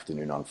 in the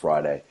afternoon on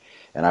Friday,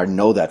 and I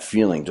know that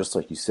feeling, just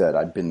like you said.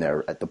 I'd been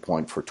there at the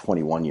point for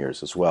 21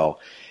 years as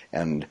well,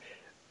 and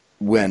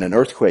when an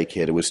earthquake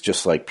hit, it was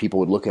just like people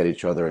would look at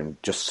each other and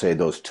just say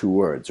those two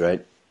words,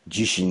 right?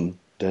 Jishin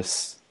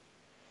desu.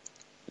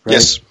 Right?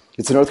 Yes.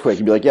 It's an earthquake.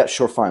 You'd be like, yeah,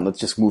 sure, fine. Let's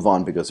just move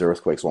on because there are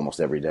earthquakes almost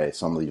every day.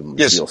 Some of them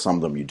you feel, some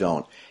of them you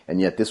don't.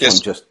 And yet this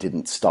one just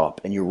didn't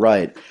stop. And you're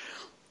right.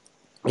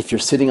 If you're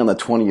sitting on the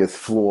 20th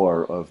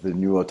floor of the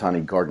New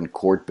Otani Garden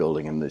Court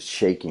building and there's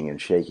shaking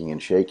and shaking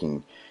and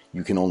shaking,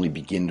 you can only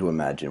begin to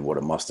imagine what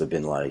it must have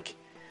been like,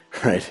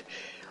 right?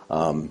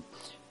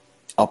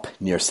 Up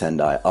near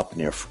Sendai, up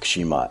near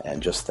Fukushima,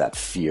 and just that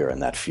fear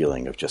and that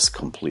feeling of just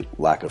complete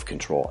lack of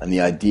control. And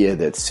the idea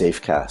that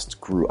SafeCast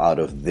grew out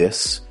of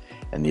this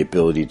and the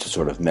ability to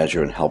sort of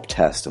measure and help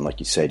test and, like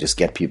you say, just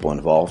get people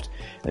involved.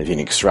 And if you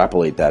can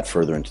extrapolate that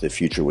further into the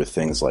future with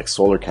things like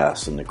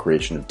SolarCast and the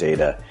creation of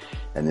data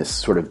and this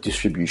sort of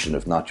distribution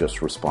of not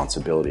just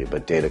responsibility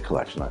but data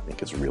collection, I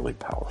think is really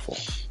powerful.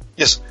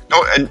 Yes.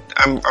 No, and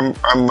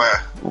I'm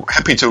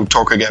happy to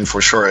talk again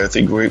for sure. I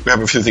think we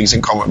have a few things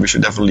in common. We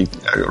should definitely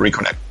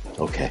reconnect.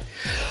 Okay.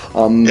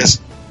 Yes.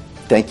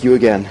 Thank you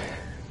again,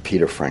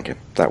 Pieter Franken.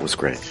 That was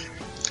great.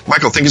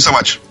 Michael, thank you so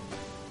much.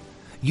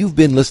 You've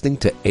been listening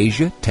to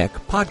Asia Tech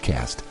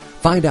Podcast.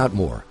 Find out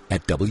more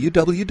at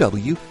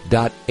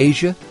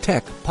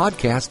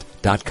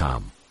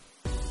www.asiatechpodcast.com.